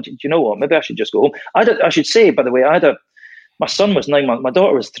where I thought, do you know what? Maybe I should just go home. I should say, by the way, my son was 9 months. My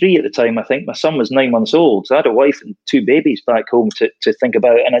daughter was 3 at the time, I think. My son was 9 months old. So I had a wife and 2 babies back home to think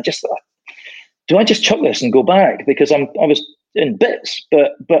about. And I just thought, do I just chuck this and go back? Because I was in bits.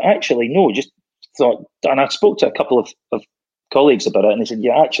 But actually, no, just thought, and I spoke to a couple of colleagues about it, and they said,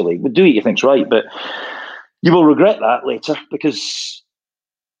 yeah, actually, we'll do what you think's right, but you will regret that later, because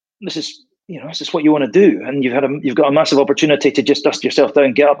this is what you want to do, and you've got a massive opportunity to just dust yourself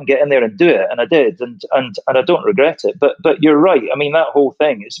down, get up and get in there and do it. And I did, and I don't regret it. But you're right. I mean, that whole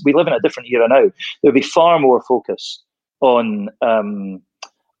thing is, we live in a different era now. There'll be far more focus on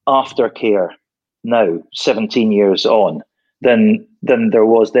aftercare now, 17 years on, than there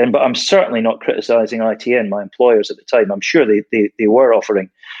was then. But I'm certainly not criticising ITN, my employers at the time. I'm sure they were offering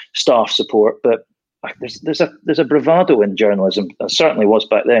staff support, but there's a bravado in journalism. It certainly was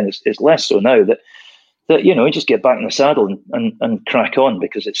back then. It's less so now. That you just get back in the saddle and crack on,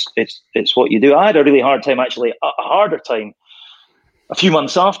 because it's what you do. I had a really hard time, actually, a harder time. A few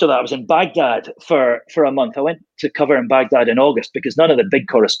months after that, I was in Baghdad for a month. I went to cover in Baghdad in August, because none of the big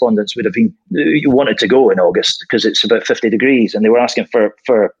correspondents would have wanted to go in August, because it's about 50 degrees, and they were asking for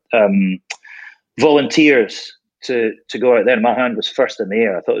volunteers to go out there. My hand was first in the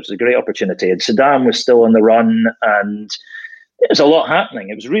air. I thought it was a great opportunity. And Saddam was still on the run, and there was a lot happening.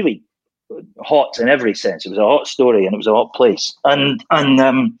 It was really hot in every sense. It was a hot story, and it was a hot place. And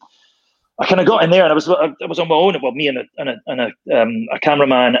I kind of got in there, and I was on my own. Well, me and a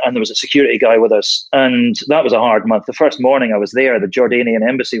cameraman, and there was a security guy with us, and that was a hard month. The first morning I was there, the Jordanian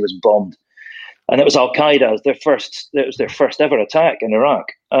embassy was bombed, and it was Al Qaeda. It was their first ever attack in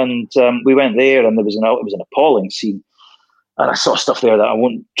Iraq, and we went there, and it was an appalling scene. And I saw stuff there that I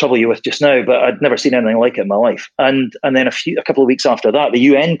won't trouble you with just now, but I'd never seen anything like it in my life. And then a couple of weeks after that, the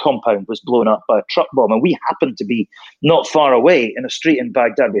UN compound was blown up by a truck bomb, and we happened to be not far away in a street in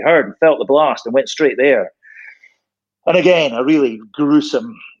Baghdad. We heard and felt the blast and went straight there. And again, a really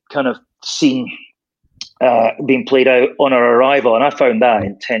gruesome kind of scene being played out on our arrival, and I found that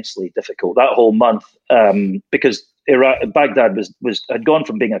intensely difficult that whole month, because Baghdad had gone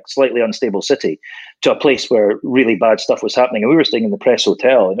from being a slightly unstable city to a place where really bad stuff was happening, and we were staying in the Press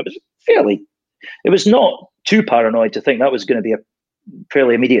Hotel, and it was not too paranoid to think that was going to be a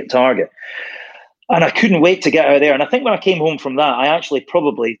fairly immediate target. And I couldn't wait to get out of there. And I think when I came home from that, I actually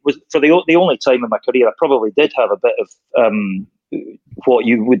probably was, for the only time in my career, I probably did have a bit of what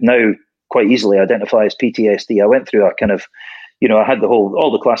you would now quite easily identify as PTSD. I went through a kind of, I had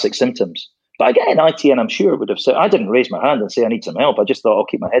all the classic symptoms. But again, ITN, I'm sure, would have said, I didn't raise my hand and say I need some help. I just thought I'll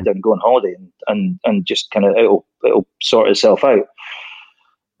keep my head down and go on holiday, and just kind of it'll sort itself out.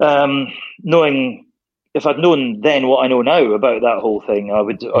 Knowing, if I'd known then what I know now about that whole thing, I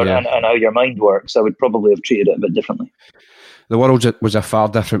would, and how your mind works, I would probably have treated it a bit differently. The world was a far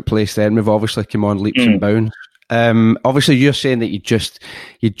different place then. We've obviously come on leaps and bounds. Obviously, you're saying that you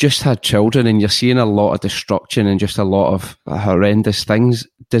just had children, and you're seeing a lot of destruction and just a lot of horrendous things.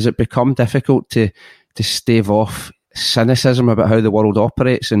 Does it become difficult to stave off cynicism about how the world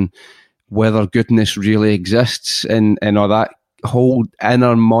operates and whether goodness really exists, and all that whole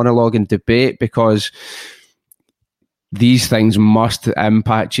inner monologue and debate? Because these things must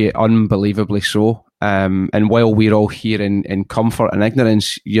impact you unbelievably so. And while we're all here in comfort and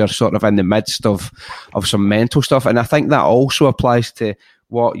ignorance, you're sort of in the midst of some mental stuff. And I think that also applies to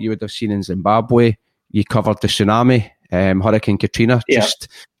what you would have seen in Zimbabwe. You covered the tsunami, Hurricane Katrina. Yeah. Just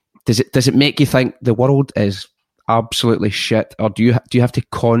does it make you think the world is absolutely shit, or do you have to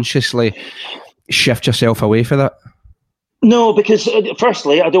consciously shift yourself away from that? No, because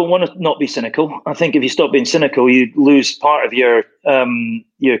firstly, I don't want to not be cynical. I think if you stop being cynical, you lose part of your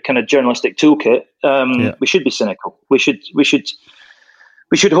kind of journalistic toolkit. We should be cynical. We should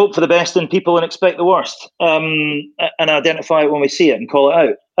hope for the best in people and expect the worst, and identify it when we see it and call it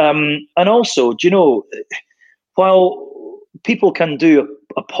out. And also, do you know, while people can do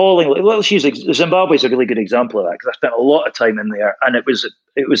appalling, let's use Zimbabwe is a really good example of that, because I spent a lot of time in there, and it was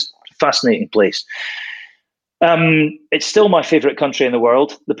a fascinating place. It's still my favorite country in the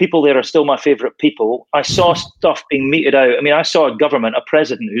world. The people there are still my favorite people. I saw stuff being meted out. I mean, I saw a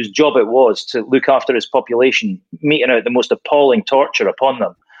president whose job it was to look after his population, meting out the most appalling torture upon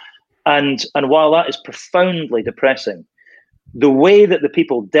them. And while that is profoundly depressing, the way that the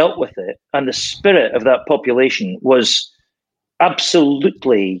people dealt with it and the spirit of that population was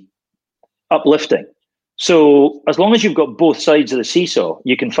absolutely uplifting. So as long as you've got both sides of the seesaw,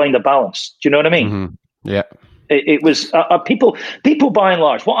 you can find a balance. Do you know what I mean? Mm-hmm. Yeah. It was people by and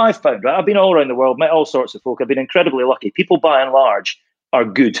large, what I've found, right? I've been all around the world, met all sorts of folk. I've been incredibly lucky. People by and large are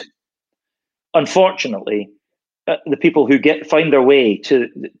good. Unfortunately, the people who find their way to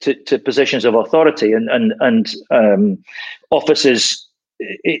positions of authority and offices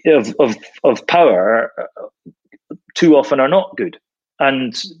of power too often are not good.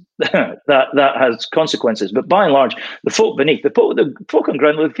 And that has consequences. But by and large, the folk beneath, the folk on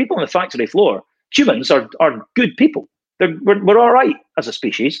ground, the people on the factory floor, humans are good people. We're all right as a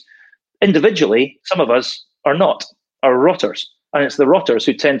species. Individually, some of us are not, are rotters. And it's the rotters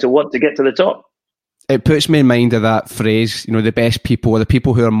who tend to want to get to the top. It puts me in mind of that phrase, you know, the best people, or the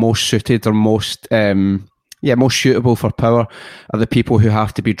people who are most suited or most suitable for power are the people who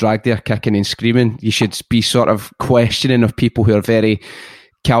have to be dragged there kicking and screaming. You should be sort of questioning of people who are very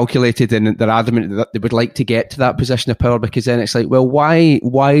calculated and they're adamant that they would like to get to that position of power, because then it's like, well, why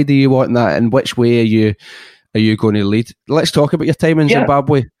do you want that, and which way are you going to lead? Let's talk about your time in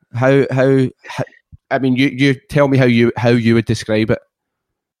Zimbabwe. How I mean, you tell me how you would describe it.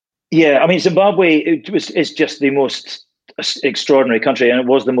 Yeah, I mean, Zimbabwe is just the most extraordinary country, and it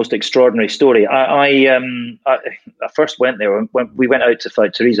was the most extraordinary story. I first went there when we went out to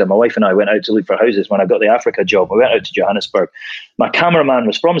fight Teresa. My wife and I went out to look for houses when I got the Africa job. We went out to Johannesburg. My cameraman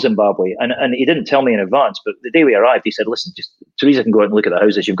was from Zimbabwe, and he didn't tell me in advance, but the day we arrived, he said, listen, just Teresa can go out and look at the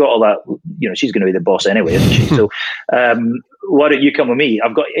houses. You've got all that, you know, she's going to be the boss anyway, isn't she? So why don't you come with me?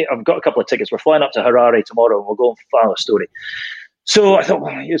 I've got a couple of tickets. We're flying up to Harare tomorrow, and we'll go and file a story. So I thought,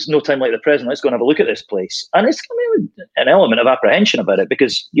 well, it's no time like the present. Let's go and have a look at this place. And it's an element of apprehension about it,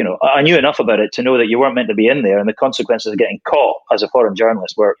 because, you know, I knew enough about it to know that you weren't meant to be in there, and the consequences of getting caught as a foreign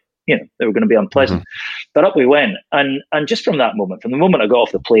journalist were, you know, they were going to be unpleasant. Mm-hmm. But up we went, and just from the moment I got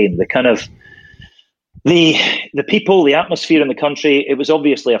off the plane, the kind of the people, the atmosphere in the country, it was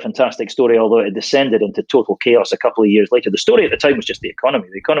obviously a fantastic story, although it descended into total chaos a couple of years later. The story at the time was just the economy.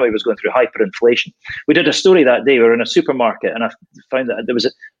 The economy was going through hyperinflation. We did a story that day. We were in a supermarket, and I found that there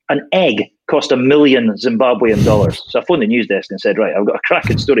was an egg cost $1 million Zimbabwean dollars. So I phoned the news desk and said, right, I've got a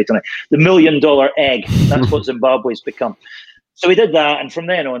cracking story tonight. The $1 million egg. That's what Zimbabwe's become. So we did that, and from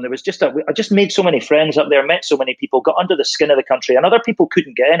then on, there was I just made so many friends up there, met so many people, got under the skin of the country, and other people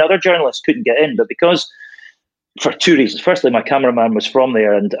couldn't get in, other journalists couldn't get in, but for two reasons. Firstly, my cameraman was from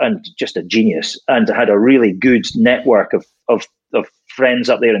there and just a genius, and had a really good network of friends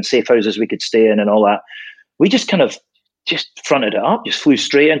up there and safe houses we could stay in and all that. We just kind of just fronted it up, just flew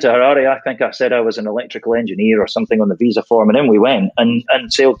straight into Harare. I think I said I was an electrical engineer or something on the visa form, and in we went and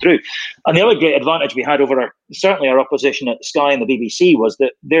sailed through. And the other great advantage we had over certainly our opposition at Sky and the BBC was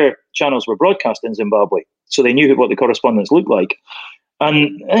that their channels were broadcast in Zimbabwe, so they knew what the correspondents looked like.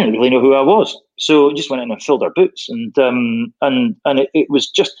 And I didn't really know who I was, so just went in and filled our boots, and it was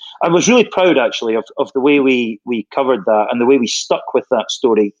just, I was really proud actually of the way we covered that and the way we stuck with that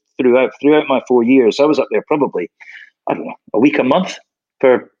story throughout my 4 years. I was up there probably, I don't know, a week a month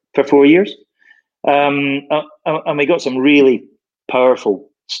for 4 years, and we got some really powerful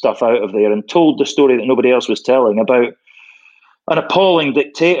stuff out of there, and told the story that nobody else was telling about an appalling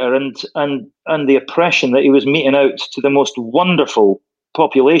dictator and the oppression that he was meting out to the most wonderful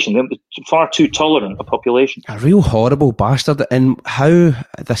population, far too tolerant a population. A real horrible bastard. And how,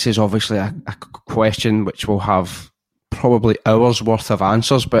 this is obviously a question which will have probably hours worth of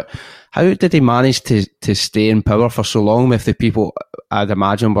answers, but how did he manage to stay in power for so long if the people, I'd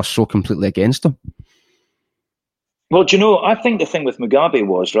imagine, were so completely against him? Well, do you know, I think the thing with Mugabe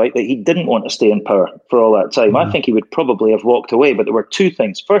was, right, that he didn't want to stay in power for all that time. I think he would probably have walked away, but there were two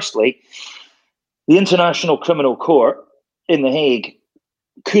things. Firstly, the International Criminal Court in The Hague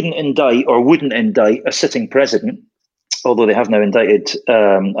couldn't indict or wouldn't indict a sitting president, although they have now indicted,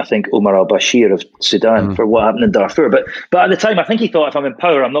 I think, Omar al-Bashir of Sudan for what happened in Darfur. But at the time, I think he thought, if I'm in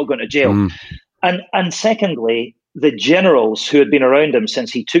power, I'm not going to jail. And secondly, the generals who had been around him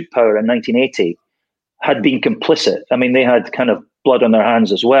since he took power in 1980 had been complicit. I mean, they had kind of blood on their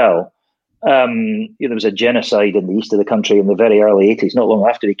hands as well. There was a genocide in the east of the country in the very early 80s, not long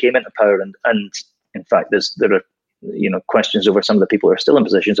after he came into power. And in fact, there are questions over some of the people who are still in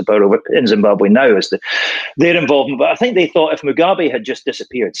positions of power in Zimbabwe now as to their involvement. But I think they thought if Mugabe had just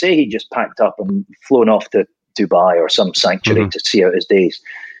disappeared, say he just packed up and flown off to Dubai or some sanctuary to see out his days,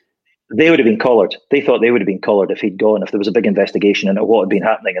 they would have been collared. They thought they would have been collared if he'd gone, if there was a big investigation into what had been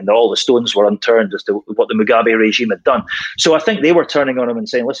happening and all the stones were unturned as to what the Mugabe regime had done. So I think they were turning on him and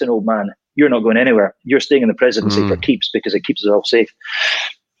saying, listen, old man, you're not going anywhere. You're staying in the presidency for keeps because it keeps us all safe.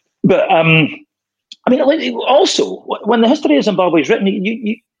 But I mean, also, when the history of Zimbabwe is written,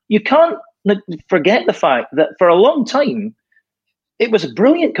 you can't forget the fact that for a long time, it was a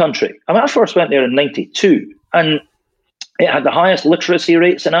brilliant country. I mean, I first went there in 92, and it had the highest literacy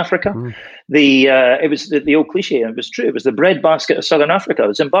rates in Africa. It was the old cliche, and it was true. It was the breadbasket of Southern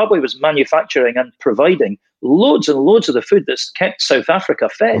Africa. Zimbabwe was manufacturing and providing loads and loads of the food that's kept South Africa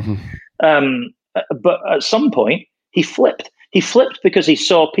fed. But at some point, he flipped. He flipped because he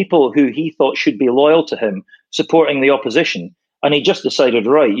saw people who he thought should be loyal to him supporting the opposition. And he just decided,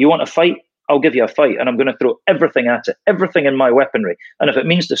 right, you want a fight? I'll give you a fight. And I'm going to throw everything at it, everything in my weaponry. And if it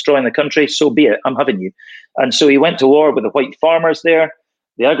means destroying the country, so be it. I'm having you. And so he went to war with the white farmers there.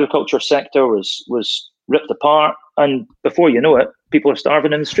 The agriculture sector was ripped apart. And before you know it, people are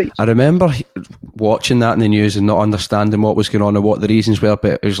starving in the streets. I remember watching that in the news and not understanding what was going on and what the reasons were,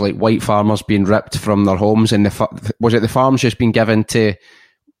 but it was like white farmers being ripped from their homes, and was it the farms just being given to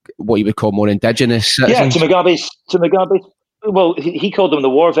what you would call more indigenous citizens? Yeah, to Mugabe's. Well, he called them the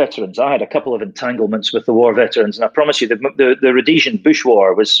war veterans. I had a couple of entanglements with the war veterans, and I promise you, the Rhodesian Bush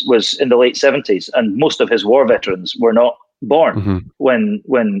War was in the late 70s, and most of his war veterans were not born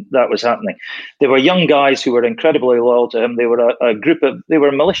when that was happening. They were young guys who were incredibly loyal to him. They were they were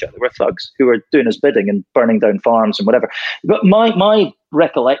a militia. They were thugs who were doing his bidding and burning down farms and whatever. But my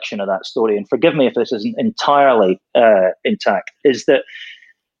recollection of that story, and forgive me if this isn't entirely intact, is that,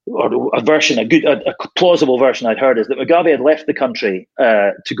 or a plausible version I'd heard, is that Mugabe had left the country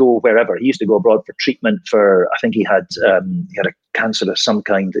to go wherever. He used to go abroad for treatment for, I think he had a cancer of some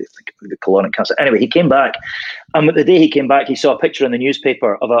kind, I think the colonic cancer. Anyway, he came back, and the day he came back, he saw a picture in the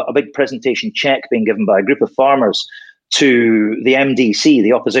newspaper of a big presentation check being given by a group of farmers to the MDC,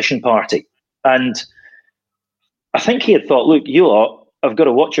 the opposition party. And I think he had thought, look, you lot have got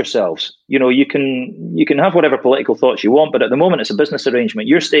to watch yourselves. You can have whatever political thoughts you want, but at the moment it's a business arrangement.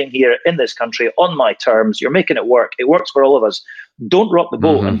 You're staying here in this country on my terms. You're making it work. It works for all of us. Don't rock the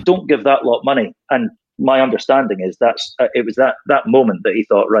boat and don't give that lot money. And my understanding is it was that moment that he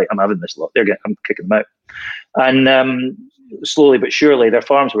thought, right, I'm having this lot. I'm kicking them out. And slowly but surely, their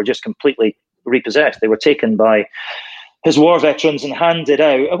farms were just completely repossessed. They were taken by his war veterans and handed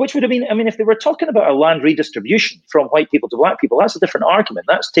out, which would have been, I mean, if they were talking about a land redistribution from white people to black people, that's a different argument.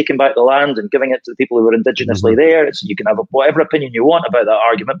 That's taking back the land and giving it to the people who were indigenously there. You can have whatever opinion you want about that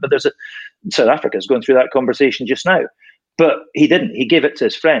argument, but South Africa is going through that conversation just now. But he didn't. He gave it to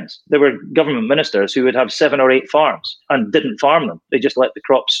his friends. There were government ministers who would have 7 or 8 farms and didn't farm them. They just let the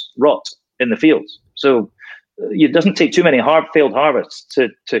crops rot in the fields. So it doesn't take too many failed harvests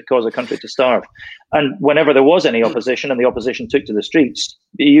to cause a country to starve. And whenever there was any opposition and the opposition took to the streets,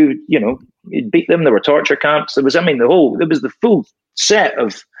 you'd beat them. There were torture camps. There was the full set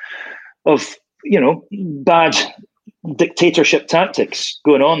of bad dictatorship tactics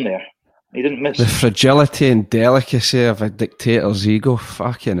going on there. He didn't miss. The fragility and delicacy of a dictator's ego.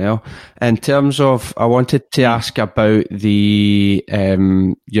 Fucking hell. In terms of, I wanted to ask about the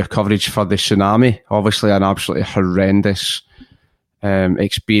your coverage for the tsunami. Obviously an absolutely horrendous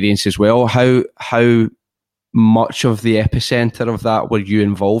experience as well. How much of the epicenter of that were you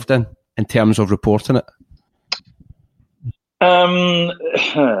involved in terms of reporting it? I'll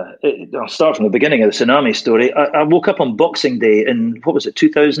start from the beginning of the tsunami story. I woke up on Boxing Day in,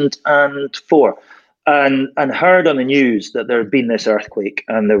 2004, and heard on the news that there had been this earthquake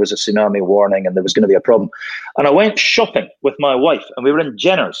and there was a tsunami warning and there was going to be a problem. And I went shopping with my wife, and we were in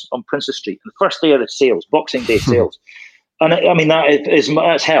Jenner's on Princess Street, the first day of the sales, Boxing Day sales. And I mean,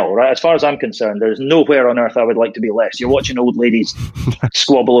 that's hell, right? As far as I'm concerned, there's nowhere on earth I would like to be less. You're watching old ladies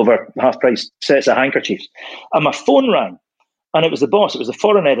squabble over half-price sets of handkerchiefs. And my phone rang. And it was the boss, it was the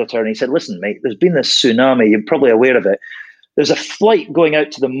foreign editor, and he said, listen, mate, there's been this tsunami, you're probably aware of it. There's a flight going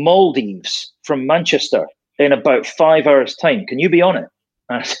out to the Maldives from Manchester in about 5 hours' time. Can you be on it?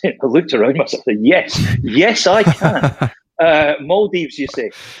 And I looked around myself and said, yes, I can. Maldives, you say?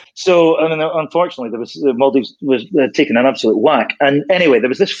 So, I mean, unfortunately, the Maldives was taking an absolute whack. And anyway, there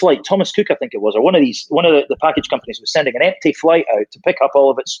was this flight, Thomas Cook, I think it was, or one of the package companies was sending an empty flight out to pick up all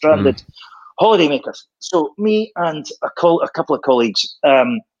of its stranded holidaymakers. So me and a couple of colleagues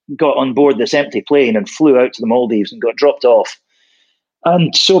got on board this empty plane and flew out to the Maldives and got dropped off.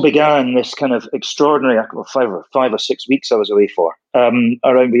 And so began this kind of extraordinary 5 or 6 weeks I was away for.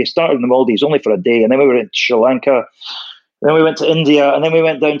 We started in the Maldives only for a day, and then we were in Sri Lanka. Then we went to India, and then we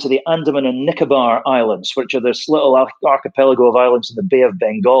went down to the Andaman and Nicobar Islands, which are this little archipelago of islands in the Bay of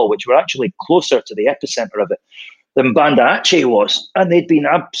Bengal, which were actually closer to the epicenter of it than Banda Aceh was, and they'd been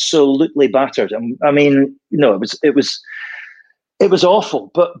absolutely battered. And I mean, it was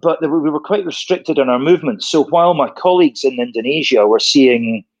awful, but we were quite restricted in our movements. So while my colleagues in Indonesia were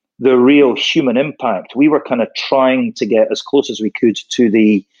seeing the real human impact, we were kind of trying to get as close as we could to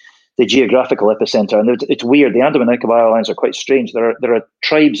the geographical epicenter. And it's weird. The Andaman and Nicobar Islands are quite strange. There are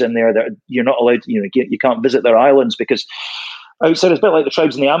tribes in there that you're not allowed to, you can't visit their islands because outside, it's a bit like the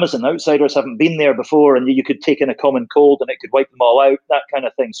tribes in the Amazon. Outsiders haven't been there before, and you could take in a common cold and it could wipe them all out, that kind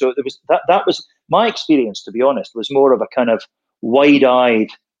of thing. So there was that was my experience, to be honest, was more of a kind of wide-eyed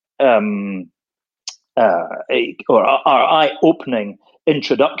or eye-opening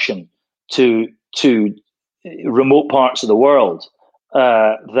introduction to remote parts of the world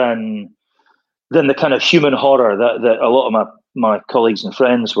than the kind of human horror that a lot of my colleagues and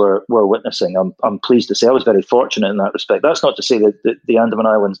friends were witnessing. I'm pleased to say I was very fortunate in that respect. That's not to say that the Andaman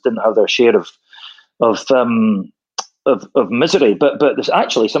Islands didn't have their share of misery, but there's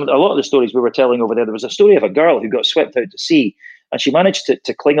actually a lot of the stories we were telling over there. There was a story of a girl who got swept out to sea, and she managed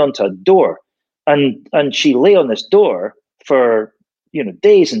to cling onto a door, and she lay on this door for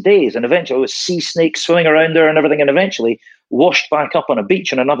days and days, and eventually there was sea snakes swimming around her and everything, and eventually washed back up on a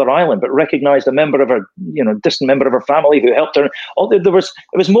beach on another island, but recognized a member of her, distant member of her family who helped her. It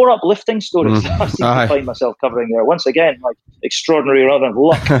was more uplifting stories that I seem to find myself covering there. Once again, like extraordinary rather than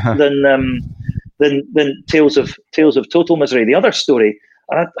luck than tales of total misery. The other story,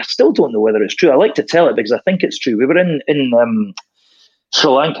 and I still don't know whether it's true. I like to tell it because I think it's true. We were in Sri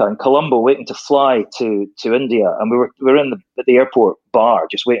Lanka, in Colombo, waiting to fly to India, and we were at the airport bar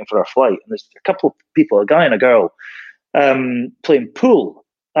just waiting for our flight. And there's a couple of people, a guy and a girl, playing pool,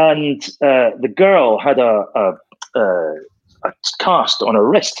 and the girl had a cast on her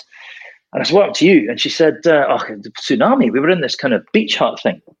wrist. And I said, "What happened to you?" And she said, the tsunami. We were in this kind of beach hut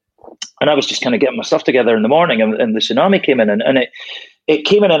thing. And I was just kind of getting my stuff together in the morning, and the tsunami came in, and it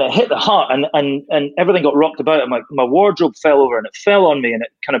came in and it hit the hut, and everything got rocked about, and my wardrobe fell over, and it fell on me, and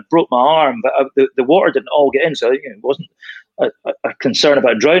it kind of broke my arm, but the water didn't all get in, so it wasn't a concern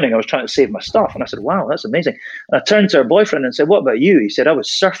about drowning. I was trying to save my stuff, and I said, "Wow, that's amazing." And I turned to her boyfriend and said, "What about you?" He said, "I was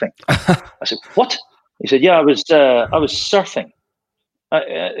surfing." I said, "What?" He said, "Yeah, I was surfing."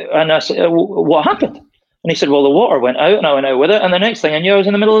 And I said, "What happened?" And he said, "Well, the water went out, and I went out with it, and the next thing I knew, I was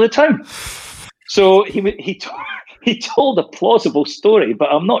in the middle of the town." So he told a plausible story,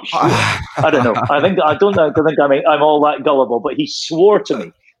 but I'm not sure. I don't know. I don't think I'm all that gullible. But he swore to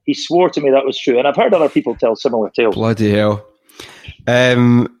me that was true, and I've heard other people tell similar tales. Bloody hell!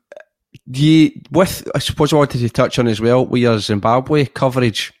 I suppose I wanted to touch on as well with your Zimbabwe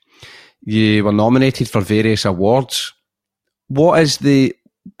coverage. You were nominated for various awards. What is the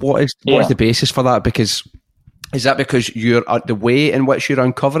basis for that? Because is that because you're at the way in which you're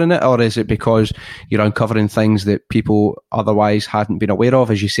uncovering it, or is it because you're uncovering things that people otherwise hadn't been aware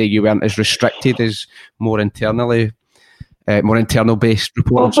of? As you say, you weren't as restricted as more internal based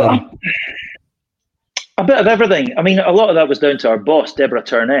reports. A bit of everything. I mean, a lot of that was down to our boss, Deborah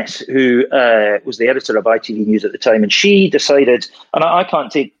Turness, who was the editor of ITV News at the time, and she decided, and I can't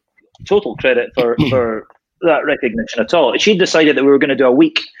take total credit for that recognition at all. She decided that we were going to do a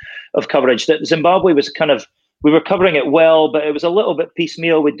week of coverage. That Zimbabwe was we were covering it well, but it was a little bit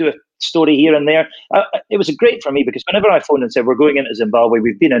piecemeal. We'd do a story here and there. It was great for me because whenever I phoned and said, "We're going into Zimbabwe,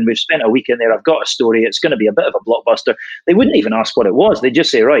 we've spent a week in there, I've got a story, it's going to be a bit of a blockbuster," they wouldn't even ask what it was. They'd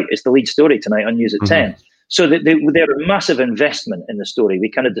just say, "Right, it's the lead story tonight on News at 10. So they're a massive investment in the story. We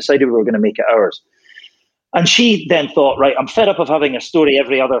kind of decided we were going to make it ours. And she then thought, right, I'm fed up of having a story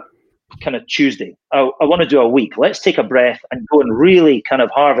every other kind of Tuesday. I want to do a week. Let's take a breath and go and really kind of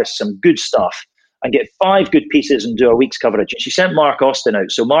harvest some good stuff and get 5 good pieces and do a week's coverage." And she sent Mark Austin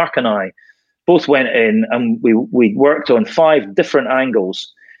out. So Mark and I both went in and we worked on 5 different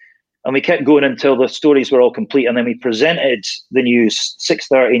angles, and we kept going until the stories were all complete. And then we presented the news,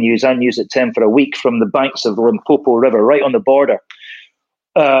 6:30 news and News at 10 for a week from the banks of the Limpopo River, right on the border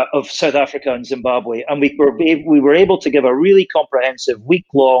of South Africa and Zimbabwe, and we were able to give a really comprehensive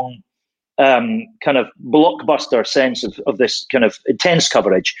week-long kind of blockbuster sense of this kind of intense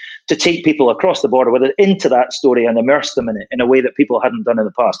coverage to take people across the border with it into that story and immerse them in it in a way that people hadn't done in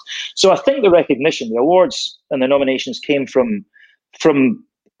the past. So I think the recognition, the awards and the nominations came from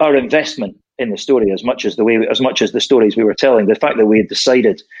our investment in the story as much as the stories we were telling. The fact that we had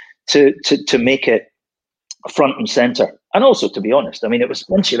decided to make it front and center. And also, to be honest, I mean, it was,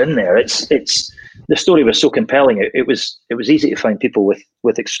 once you're in there, it's the story was so compelling. It was easy to find people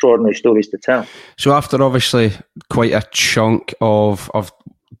with extraordinary stories to tell. So after obviously quite a chunk of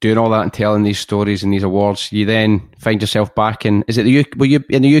doing all that and telling these stories and these awards, you then find yourself back in, were you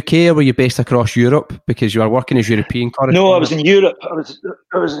in the UK or were you based across Europe because you were working as European correspondent? No, I was in Europe. I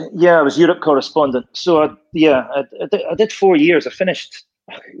was Europe correspondent. So I did 4 years. I finished,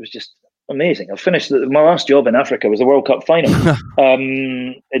 it was just amazing. I finished my last job in Africa was the World Cup final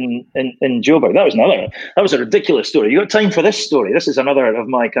in Joburg. That was a ridiculous story. You got time for this story? This is another of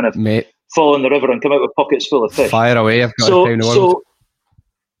my kind of fall in the river and come out with pockets full of fish. Fire away! I've got time the world.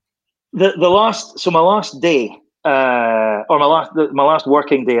 So my last day, or my last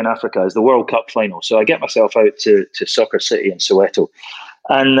working day in Africa is the World Cup final. So I get myself out to Soccer City in Soweto.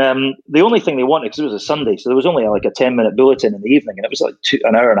 And the only thing they wanted, because it was a Sunday, so there was only like a 10-minute bulletin in the evening, and it was like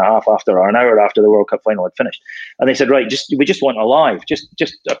an hour and a half after, or an hour after the World Cup final had finished. And they said, right, we just want a live, just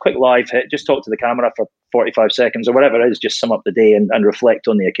a quick live hit, just talk to the camera for 45 seconds or whatever it is, just sum up the day and reflect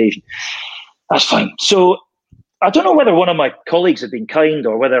on the occasion. That's fine. So I don't know whether one of my colleagues had been kind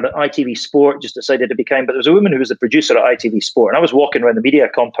or whether ITV Sport just decided to be kind, but there was a woman who was the producer at ITV Sport, and I was walking around the media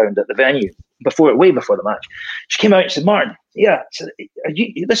compound at the venue way before the match. She came out and said, Martin,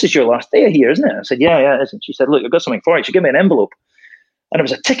 this is your last day here, isn't it? I said, yeah, it is. And she said, look, I've got something for you. She gave me an envelope, and it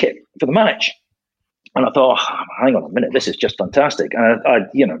was a ticket for the match. And I thought, hang on a minute, this is just fantastic. And I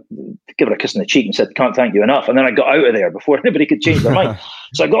give her a kiss on the cheek and said, can't thank you enough. And then I got out of there before anybody could change their mind.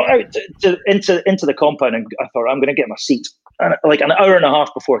 So I got out into the compound, and I thought, I'm going to get my seat. And like an hour and a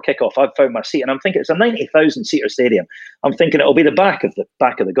half before kickoff, I've found my seat. And I'm thinking, it's a 90,000 seater stadium. I'm thinking it'll be the back of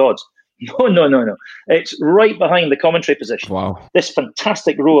the gods. No. It's right behind the commentary position. Wow. This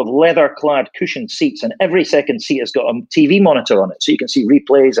fantastic row of leather-clad cushioned seats, and every second seat has got a TV monitor on it, so you can see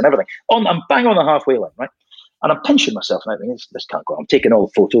replays and everything. I'm bang on the halfway line, right? And I'm pinching myself, and I think, this can't go on. I'm taking all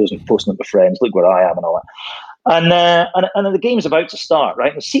the photos and posting them to friends. Look where I am and all that. And the game's about to start,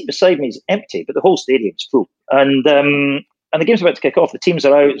 right? And the seat beside me is empty, but the whole stadium's full. And the game's about to kick off. The teams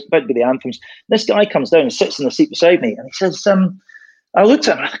are out. It's about to be the anthems. This guy comes down and sits in the seat beside me, and he says, I looked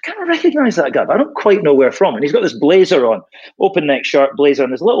at him, I kind of recognise that guy, but I don't quite know where from. And he's got this blazer on, open neck shirt blazer,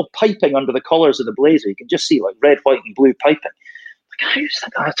 and there's a little piping under the collars of the blazer. You can just see like red, white, and blue piping. Like, who's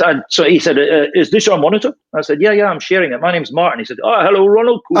that guy? So he said, is this your monitor? I said, yeah, I'm sharing it. My name's Martin. He said, hello,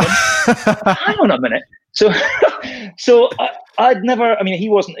 Ronald Koeman. Hang on a minute. So I'd never, I mean, he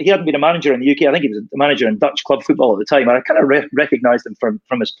hadn't been a manager in the UK. I think he was a manager in Dutch club football at the time. And I kind of recognised him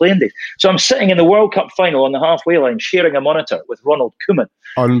from his playing days. So I'm sitting in the World Cup final on the halfway line, sharing a monitor with Ronald Koeman.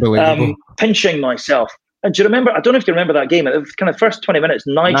 Unbelievable. Pinching myself. And do you remember, I don't know if you remember that game, the kind of first 20 minutes,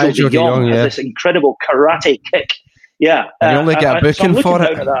 Nigel de Jong had this incredible karate kick. Yeah. You only get a booking for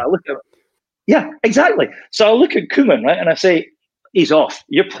it. Yeah, exactly. So I look at Koeman, right, and I say, he's off.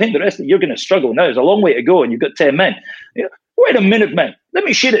 You're playing the rest of it. You're going to struggle now. There's a long way to go, and you've got 10 men. Wait a minute, man. Let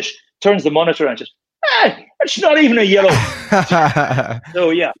me see this. Turns the monitor and says, it's not even a yellow.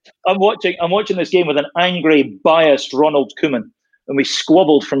 So yeah, I'm watching this game with an angry, biased Ronald Koeman, and we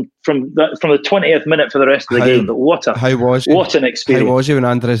squabbled from the 20th minute for the rest of the game. But what an experience! How was he when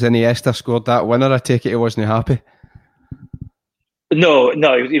Andres Iniesta scored that winner? I take it he wasn't happy. No,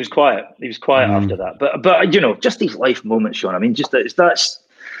 he was quiet. He was quiet after that. But just these life moments, Sean. I mean, that's.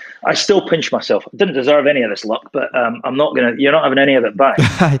 I still pinch myself. I didn't deserve any of this luck, but I'm not gonna. You're not having any of it back.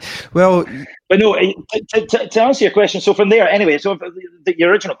 Well, but no. To answer your question, so from there, anyway. So your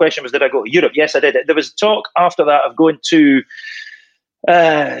original question was, did I go to Europe? Yes, I did. There was talk after that of going to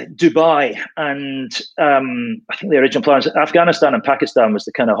Dubai, and I think the original plans, Afghanistan and Pakistan was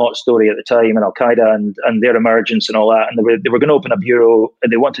the kind of hot story at the time, and Al Qaeda and their emergence and all that, and they were going to open a bureau,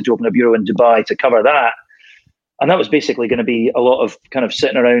 and they wanted to open a bureau in Dubai to cover that, and that was basically going to be a lot of kind of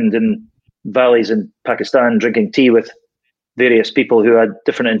sitting around in valleys in Pakistan drinking tea with various people who had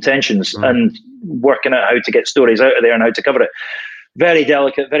different intentions and working out how to get stories out of there and how to cover it. Very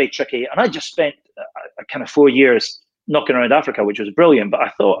delicate, very tricky, and I just spent a kind of 4 years knocking around Africa, which was brilliant, but I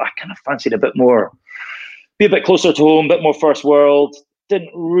thought I kind of fancied a bit more, be a bit closer to home, a bit more first world. I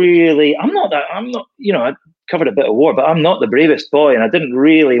covered a bit of war, but I'm not the bravest boy, and I didn't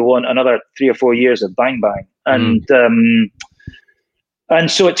really want another 3 or 4 years of bang bang. And And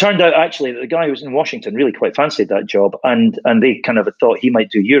so it turned out actually that the guy who was in Washington really quite fancied that job, and they kind of thought he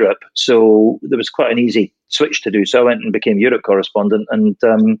might do Europe. So there was quite an easy switch to do. So I went and became Europe correspondent, and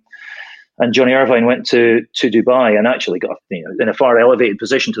Johnny Irvine went to Dubai and actually got in a far elevated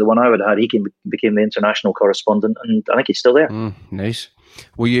position to the one I would have had. He became the international correspondent, and I think he's still there. Nice.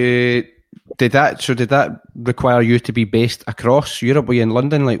 Did that require you to be based across Europe? Were you in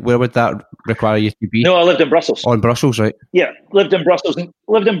London? Like, where would that require you to be? No, I lived in Brussels. Oh, in Brussels, right? Yeah, lived in Brussels and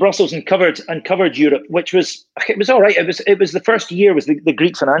covered Europe, which was all right. It was the first year was the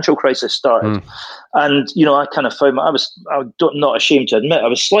Greek financial crisis started, and I kind of found I'm not ashamed to admit I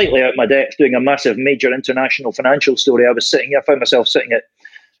was slightly out my depth doing a massive major international financial story. I found myself sitting at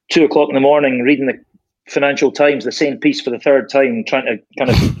 2:00 in the morning reading the Financial Times, the same piece for the third time, trying to kind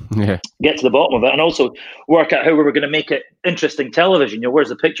of get to the bottom of it, and also work out how we were going to make it interesting television. Where's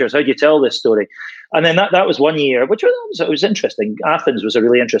the pictures? How do you tell this story? And then that was one year, which was interesting. Athens was a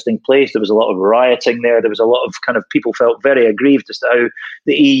really interesting place. There was a lot of rioting there. There was a lot of kind of people felt very aggrieved as to how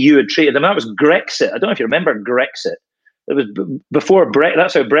the EU had treated them. That was Grexit. I don't know if you remember Grexit. It was before Brexit.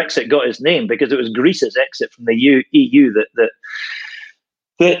 That's how Brexit got its name, because it was Greece's exit from the EU that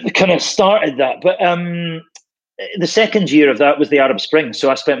kind of started that. But the second year of that was the Arab Spring. So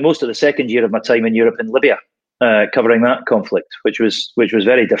I spent most of the second year of my time in Europe in Libya, covering that conflict, which was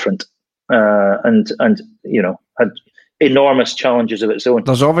very different, and had enormous challenges of its own.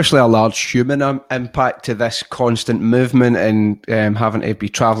 There's obviously a large human impact to this constant movement and having to be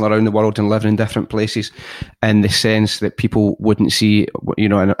travelling around the world and living in different places, in the sense that people wouldn't see,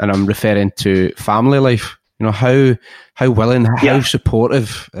 and I'm referring to family life. How willing, how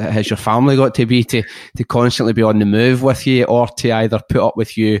supportive has your family got to be to constantly be on the move with you, or to either put up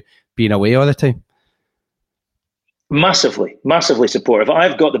with you being away all the time? Massively supportive.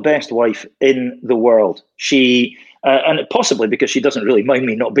 I've got the best wife in the world. She, and possibly because she doesn't really mind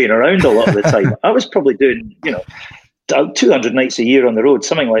me not being around a lot of the time. I was probably doing, 200 nights a year on the road,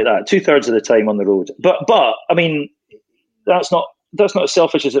 something like that, 2/3 of the time on the road. But I mean, that's not as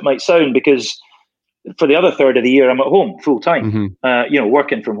selfish as it might sound, because for the other third of the year, I'm at home full time,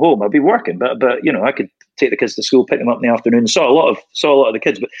 working from home. I'll be working, but I could take the kids to school, pick them up in the afternoon. Saw a lot of the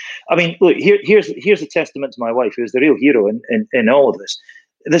kids. But I mean, look, here's a testament to my wife, who's the real hero in all of this.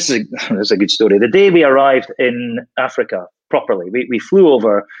 This is a good story. The day we arrived in Africa properly, we flew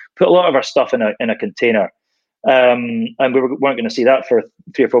over, put a lot of our stuff in a container, and we weren't going to see that for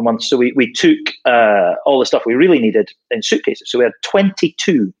 3 or 4 months. So we took all the stuff we really needed in suitcases. So we had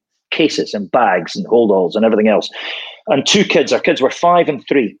 22 cases and bags and holdalls and everything else, and 2 kids. Our kids were 5 and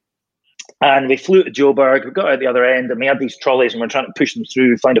 3, and we flew to Joburg. We got out the other end, and we had these trolleys, and we're trying to push them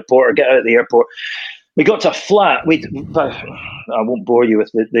through, find a port, or get out of the airport. We got to a flat. I won't bore you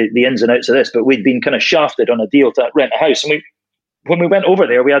with the ins and outs of this, but we'd been kind of shafted on a deal to rent a house, and when we went over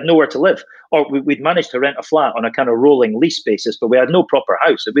there, we had nowhere to live, or we'd managed to rent a flat on a kind of rolling lease basis, but we had no proper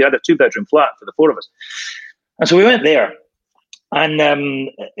house. We had a 2-bedroom flat for the 4 of us, and so we went there. And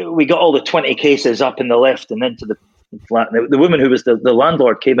we got all the 20 cases up in the lift and into the flat. The woman who was the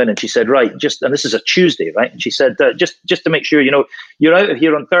landlord came in, and she said, right, and this is a Tuesday, right? And she said, just to make sure, you're out of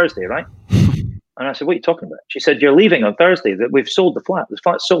here on Thursday, right? And I said, what are you talking about? She said, you're leaving on Thursday. That we've sold the flat. The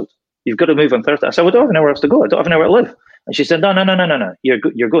flat's sold. You've got to move on Thursday. I said, well, I don't have anywhere else to go. I don't have anywhere to live. And she said, no.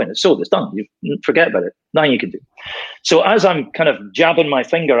 You're going. It's sold. It's done. You forget about it. Nothing you can do. So as I'm kind of jabbing my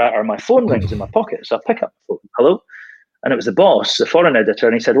finger at her, my phone rings in my pocket. So I pick up the phone. Hello? And it was the boss, the foreign editor,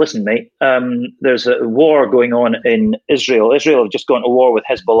 and he said, listen, mate, there's a war going on in Israel. Israel have just gone to war with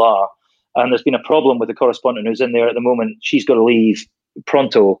Hezbollah, and there's been a problem with the correspondent who's in there at the moment. She's got to leave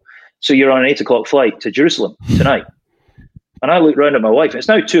pronto. So you're on an 8 o'clock flight to Jerusalem tonight. And I looked round at my wife, and it's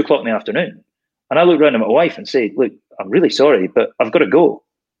now 2 o'clock in the afternoon. And I looked round at my wife and said, look, I'm really sorry, but I've got to go.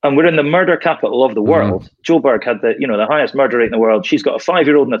 And we're in the murder capital of the world. Joburg had the highest murder rate in the world. She's got a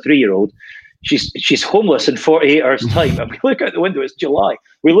 5-year-old and a 3-year-old. She's homeless in 48 hours' time. And we look out the window, it's July.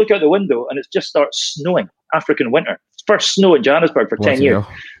 We look out the window and it just starts snowing, African winter. First snow in Johannesburg for 10 years.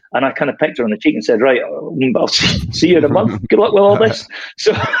 And I kind of picked her on the cheek and said, right, I'll see you in a month. Good luck with all this.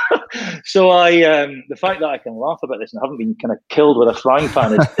 So the fact that I can laugh about this and haven't been kind of killed with a frying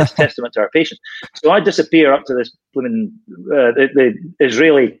pan is testament to our patience. So I disappear up to this the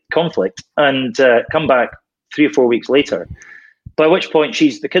Israeli conflict and come back 3 or 4 weeks later. By which point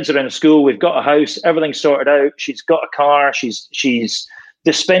the kids are in school, we've got a house, everything's sorted out, she's got a car, she's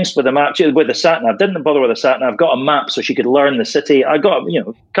dispensed with a map, with the sat-nav, didn't bother with the sat-nav, got a map so she could learn the city. I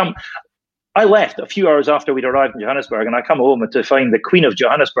left a few hours after we'd arrived in Johannesburg, and I come home to find the Queen of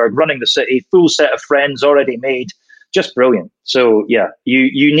Johannesburg running the city, full set of friends already made, just brilliant. So yeah,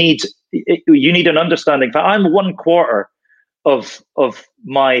 you need an understanding. I'm 1/4 of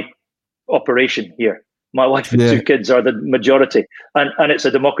my operation here. My wife and two kids are the majority, and it's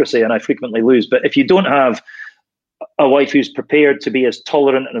a democracy, and I frequently lose. But if you don't have a wife who's prepared to be as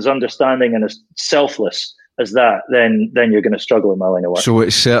tolerant and as understanding and as selfless as that, then you're going to struggle in my line of work. So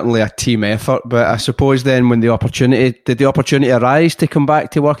it's certainly a team effort. But I suppose then, when did the opportunity arise to come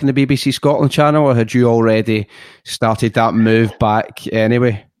back to work in the BBC Scotland channel, or had you already started that move back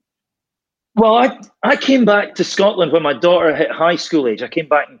anyway? Well, I came back to Scotland when my daughter hit high school age. I came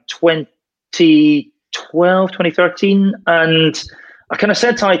back in 2013, and I kind of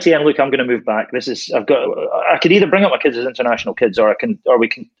said to ITN, look, I'm going to move back. I could either bring up my kids as international kids, or we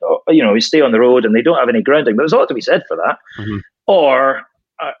can, we stay on the road and they don't have any grounding. But there's a lot to be said for that. Mm-hmm. Or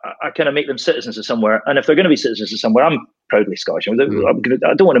I kind of make them citizens of somewhere. And if they're going to be citizens of somewhere, I'm proudly Scottish. I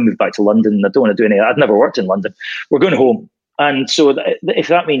don't want to move back to London. I don't want to do anything. I've never worked in London. We're going home. And so if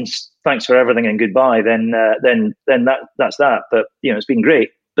that means thanks for everything and goodbye, then that's that. But, it's been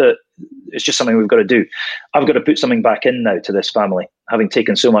great. But it's just something we've got to do. I've got to put something back in now to this family, having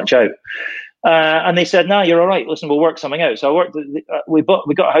taken so much out. And they said, "No, you're all right. Listen, we'll work something out." So I worked. We got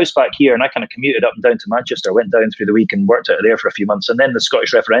a house back here, and I kind of commuted up and down to Manchester. Went down through the week and worked out of there for a few months. And then the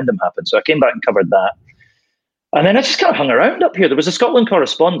Scottish referendum happened, so I came back and covered that. And then I just kind of hung around up here. There was a Scotland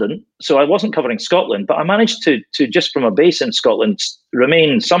correspondent, so I wasn't covering Scotland, but I managed to just from a base in Scotland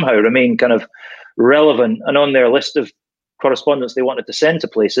remain kind of relevant and on their list of correspondence they wanted to send to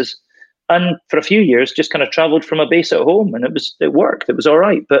places. And for a few years just kind of travelled from a base at home, and it worked. It was all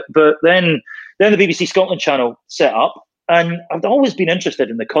right. But then the BBC Scotland channel set up, and I've always been interested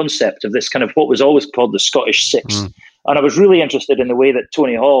in the concept of this kind of what was always called the Scottish Six. And I was really interested in the way that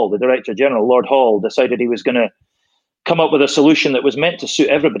Tony Hall, the Director General, Lord Hall, decided he was going to come up with a solution that was meant to suit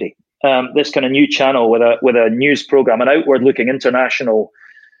everybody. This kind of new channel with a news programme, an outward-looking international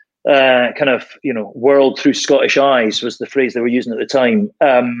kind of, world through Scottish eyes was the phrase they were using at the time.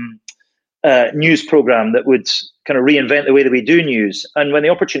 News programme that would kind of reinvent the way that we do news. And when the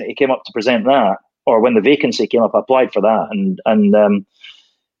opportunity came up to present that, or when the vacancy came up, I applied for that. And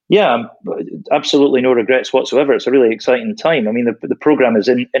absolutely no regrets whatsoever. It's a really exciting time. I mean, the programme is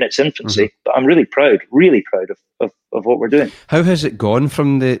in its infancy, but I'm really proud of what we're doing. How has it gone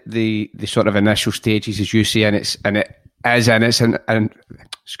from the sort of initial stages, as you say, it is in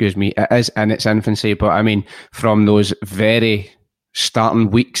its infancy, but I mean, from those very starting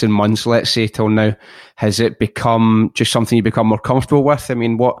weeks and months, let's say, till now, has it become just something you become more comfortable with? I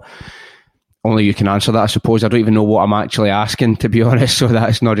mean, what... Only you can answer that, I suppose. I don't even know what I'm actually asking, to be honest, so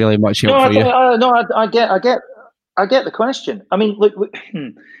that's not really much help for you. I get the question. I mean, look,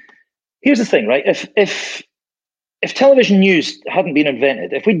 here's the thing, right? If television news hadn't been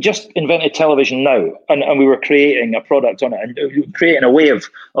invented, if we just invented television now and we were creating a product on it and creating a way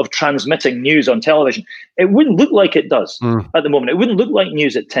of transmitting news on television, it wouldn't look like it does at the moment. It wouldn't look like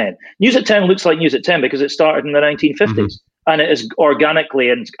News at 10. News at 10 looks like News at 10 because it started in the 1950s. And it is organically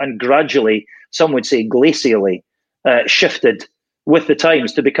and gradually, some would say glacially, shifted with the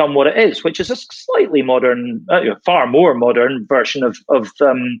times to become what it is, which is a slightly modern, far more modern version of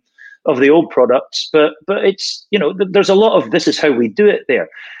the old products. But it's, there's a lot of this is how we do it there.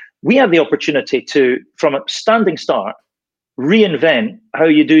 We had the opportunity to, from a standing start, reinvent how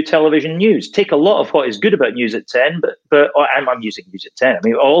you do television news. Take a lot of what is good about News at 10, but I'm using News at 10. I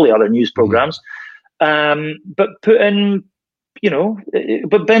mean, all the other news programs. But put in,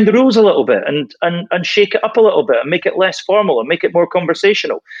 but bend the rules a little bit and shake it up a little bit and make it less formal and make it more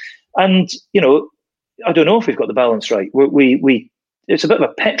conversational. And, I don't know if we've got the balance right. We it's a bit of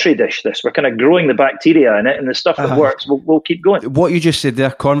a petri dish, this. We're kind of growing the bacteria in it, and the stuff that works, we'll keep going. What you just said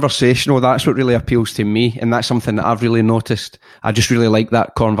there, conversational, that's what really appeals to me, and that's something that I've really noticed. I just really like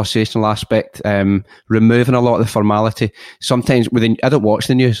that conversational aspect, removing a lot of the formality. Sometimes I don't watch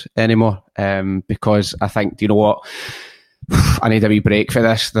the news anymore, because I think, you know what, I need a wee break for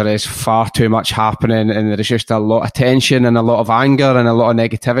this. There is far too much happening, and there is just a lot of tension and a lot of anger and a lot of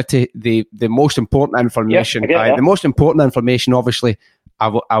negativity. The most important information, the most important information, obviously,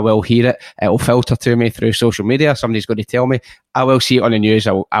 I will hear it. It will filter to me through social media. Somebody's going to tell me. I will see it on the news.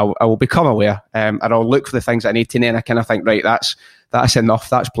 I will become aware, and I'll look for the things I need to know. And I kind of think, right, that's enough.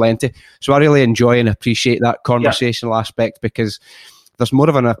 That's plenty. So I really enjoy and appreciate that conversational aspect, because there's more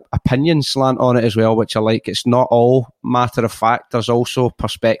of an opinion slant on it as well, which I like. It's not all matter of fact. There's also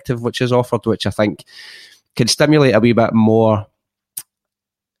perspective, which is offered, which I think can stimulate a wee bit more,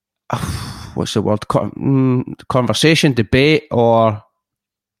 what's the word, conversation, debate, or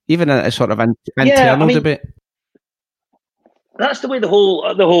even a sort of internal debate. That's the way the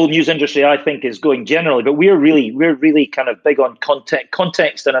whole news industry, I think, is going generally. But we're really kind of big on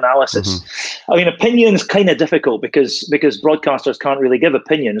context and analysis. Mm-hmm. I mean, opinions kind of difficult because broadcasters can't really give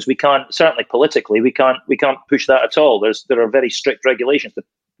opinions. We can't, certainly politically, we can't push that at all. There are very strict regulations.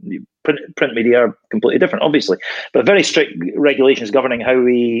 The print media are completely different, obviously, but very strict regulations governing how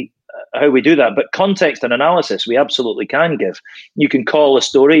we do that. But context and analysis, we absolutely can give. You can call a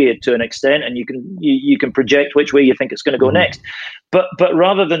story to an extent, and you can project which way you think it's going to go next. But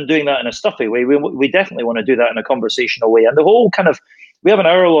rather than doing that in a stuffy way, we definitely want to do that in a conversational way. And the whole we have an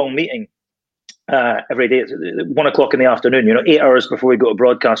hour-long meeting every day at 1 o'clock in the afternoon, 8 hours before we go to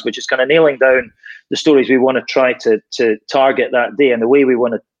broadcast, which is kind of nailing down the stories we want to try to target that day and the way we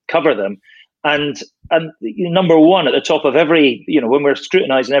want to cover them. And number one at the top of every, when we're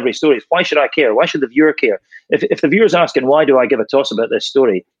scrutinizing every story, is why should I care? Why should the viewer care? If the viewer's asking, why do I give a toss about this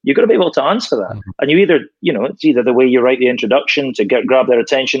story? You've got to be able to answer that. Mm-hmm. And you it's either the way you write the introduction to grab their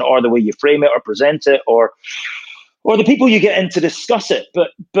attention, or the way you frame it or present it, or the people you get in to discuss it. But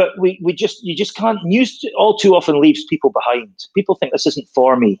you just can't. News all too often leaves people behind. People think this isn't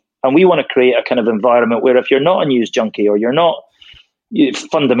for me. And we want to create a kind of environment where if you're not a news junkie, or you're not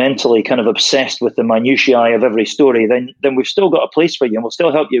fundamentally kind of obsessed with the minutiae of every story, then we've still got a place for you, and we'll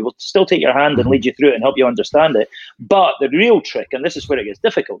still help you. We'll still take your hand and lead you through it and help you understand it. But the real trick, and this is where it gets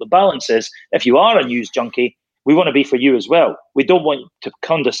difficult, the balance is, if you are a news junkie, we want to be for you as well. We don't want to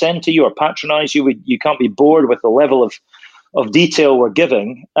condescend to you or patronize you. You can't be bored with the level of detail we're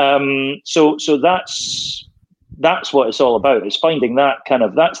giving. So that's what it's all about, is finding that kind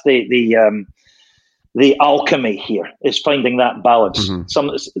of, that's the alchemy here, is finding that balance.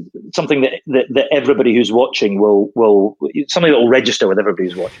 Mm-hmm. Something that everybody who's watching will something that will register with everybody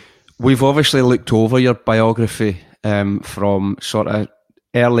who's watching. We've obviously looked over your biography from sort of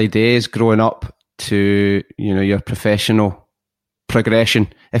early days growing up to your professional progression.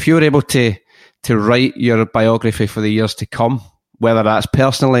 If you were able to write your biography for the years to come, whether that's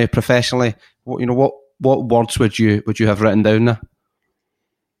personally, professionally, what words would you have written down there?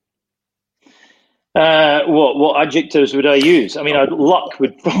 What adjectives would I use? I mean, luck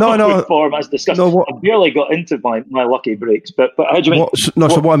would form as discussed. I barely got into my lucky breaks, but how do you mean?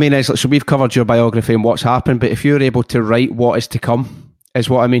 So what I mean is, so we've covered your biography and what's happened, but if you're able to write what is to come, is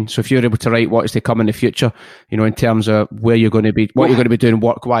what I mean. So if you're able to write what is to come in the future, in terms of where you're going to be, what you're going to be doing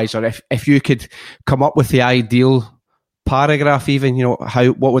work-wise, or if you could come up with the ideal paragraph, even,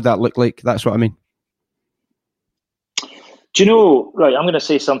 what would that look like? That's what I mean. Do you know, right, I'm going to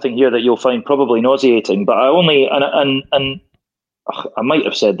say something here that you'll find probably nauseating, but I might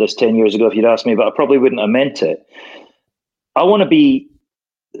have said this 10 years ago if you'd asked me, but I probably wouldn't have meant it. I want to be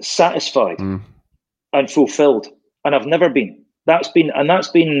satisfied and fulfilled, and I've never been. That's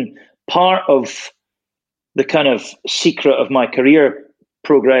been part of the kind of secret of my career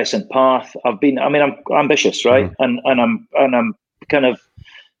progress and path. I'm ambitious, right? And I'm kind of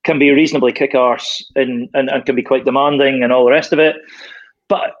can be reasonably kick-arse and can be quite demanding and all the rest of it.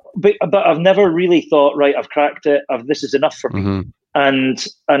 But I've never really thought, right, I've cracked it. This is enough for me. And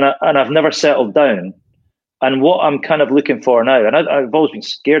I've never settled down. And what I'm kind of looking for now, and I've always been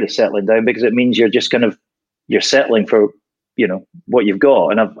scared of settling down, because it means you're just kind of, you're settling for, what you've got.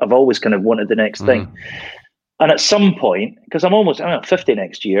 And I've always kind of wanted the next thing. And at some point, because I'm 50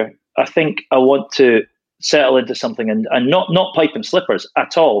 next year, I think I want to settle into something and not pipe and slippers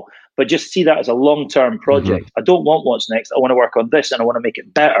at all, but just see that as a long-term project. I don't want what's next. I want to work on this, and I want to make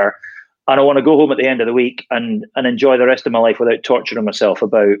it better. And I want to go home at the end of the week and enjoy the rest of my life without torturing myself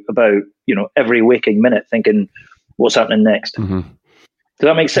about every waking minute thinking what's happening next. Does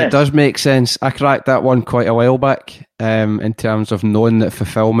that make sense? It does make sense. I cracked that one quite a while back, in terms of knowing that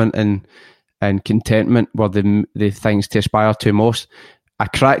fulfillment and contentment were the things to aspire to most. I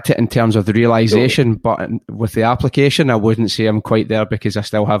cracked it in terms of the realisation, but with the application, I wouldn't say I'm quite there, because I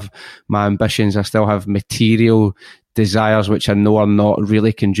still have my ambitions. I still have material desires, which I know are not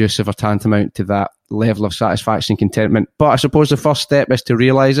really conducive or tantamount to that level of satisfaction and contentment. But I suppose the first step is to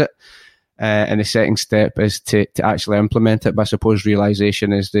realise it, and the second step is to actually implement it. But I suppose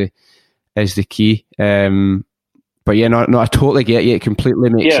realisation is the key. But yeah, no, I totally get you. It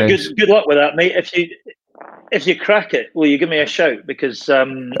completely makes sense. Good luck with that, mate. If you crack it, will you give me a shout? Because I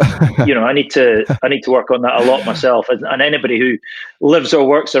need to work on that a lot myself, and anybody who lives or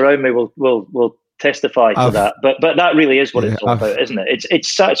works around me will testify to that. But that really is what it's all about, isn't it?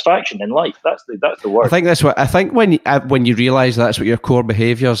 It's satisfaction in life. That's the word. I think when you realise that's what your core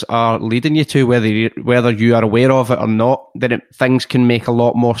behaviours are leading you to, whether you are aware of it or not, then things can make a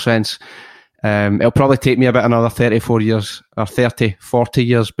lot more sense. It'll probably take me about another 34 years or 40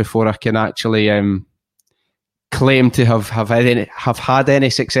 years before I can actually claim to have had any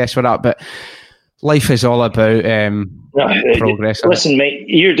success with that, but life is all about progress. Listen, mate,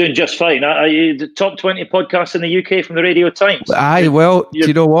 you're doing just fine. Are you the top 20 podcasts in the UK from the Radio Times? Aye, well, do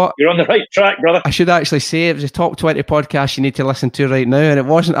you know what? You're on the right track, brother. I should actually say it was the top 20 podcast you need to listen to right now, and it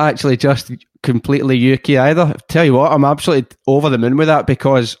wasn't actually just completely UK either. I'll tell you what, I'm absolutely over the moon with that,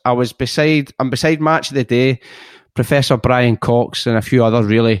 because I'm beside Match of the Day, Professor Brian Cox, and a few other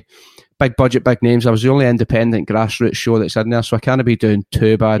really big budget, big names. I was the only independent grassroots show that's in there, so I can't be doing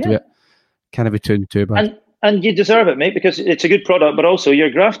too bad with it. Can't be doing too bad. And you deserve it, mate, because it's a good product, but also you're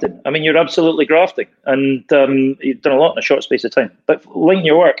grafting. I mean, you're absolutely grafting, and you've done a lot in a short space of time. But linking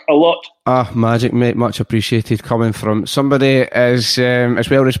your work a lot. Magic, mate. Much appreciated coming from somebody as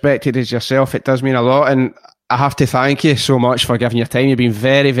well respected as yourself. It does mean a lot, and I have to thank you so much for giving your time. You've been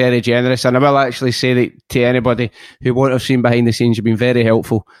very, very generous, and I will actually say that to anybody who won't have seen behind the scenes, you've been very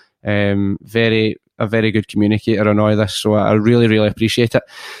helpful, a very good communicator on all this. So I really, really appreciate it.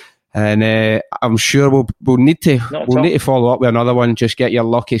 And I'm sure we'll need to follow up with another one. Just get your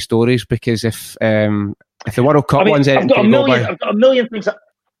lucky stories, because if the World Cup one's I've got a million things.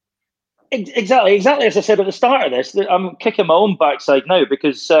 Exactly as I said at the start of this, I'm kicking my own backside now,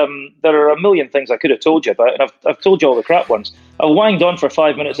 because there are a million things I could have told you about, and I've told you all the crap ones. I wanged on for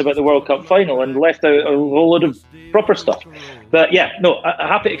 5 minutes about the World Cup final and left out a whole load of proper stuff. But yeah, no, I'm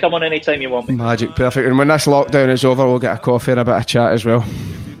happy to come on anytime you want me. Magic, perfect. And when this lockdown is over, we'll get a coffee and a bit of chat as well.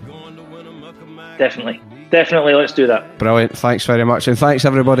 Definitely, let's do that. Brilliant, thanks very much, and thanks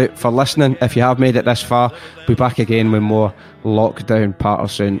everybody for listening. If you have made it this far, we'll be back again with more lockdown patter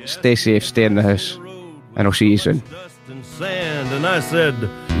soon. Stay safe, stay in the house, and I'll see you soon. And I said,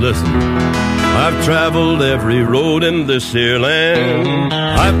 listen, I've traveled every road in this here land.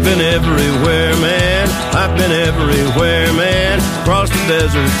 I've been everywhere, man. I've been everywhere, man. Across the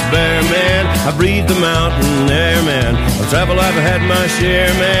deserts bare, man. I breathe the mountain air, man. I've traveled, I've had my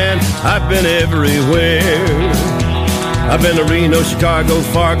share, man. I've been everywhere. I've been to Reno, Chicago,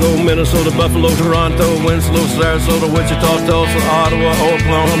 Fargo, Minnesota, Buffalo, Toronto, Winslow, Sarasota, Wichita, Tulsa, Ottawa,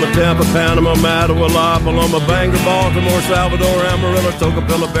 Oklahoma, Tampa, Panama, Mattawa, La Paloma, Bangor, Baltimore, Salvador, Amarillo,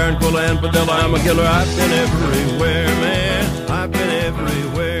 Tocopilla, Barranquilla, and Padilla. I'm a killer. I've been everywhere.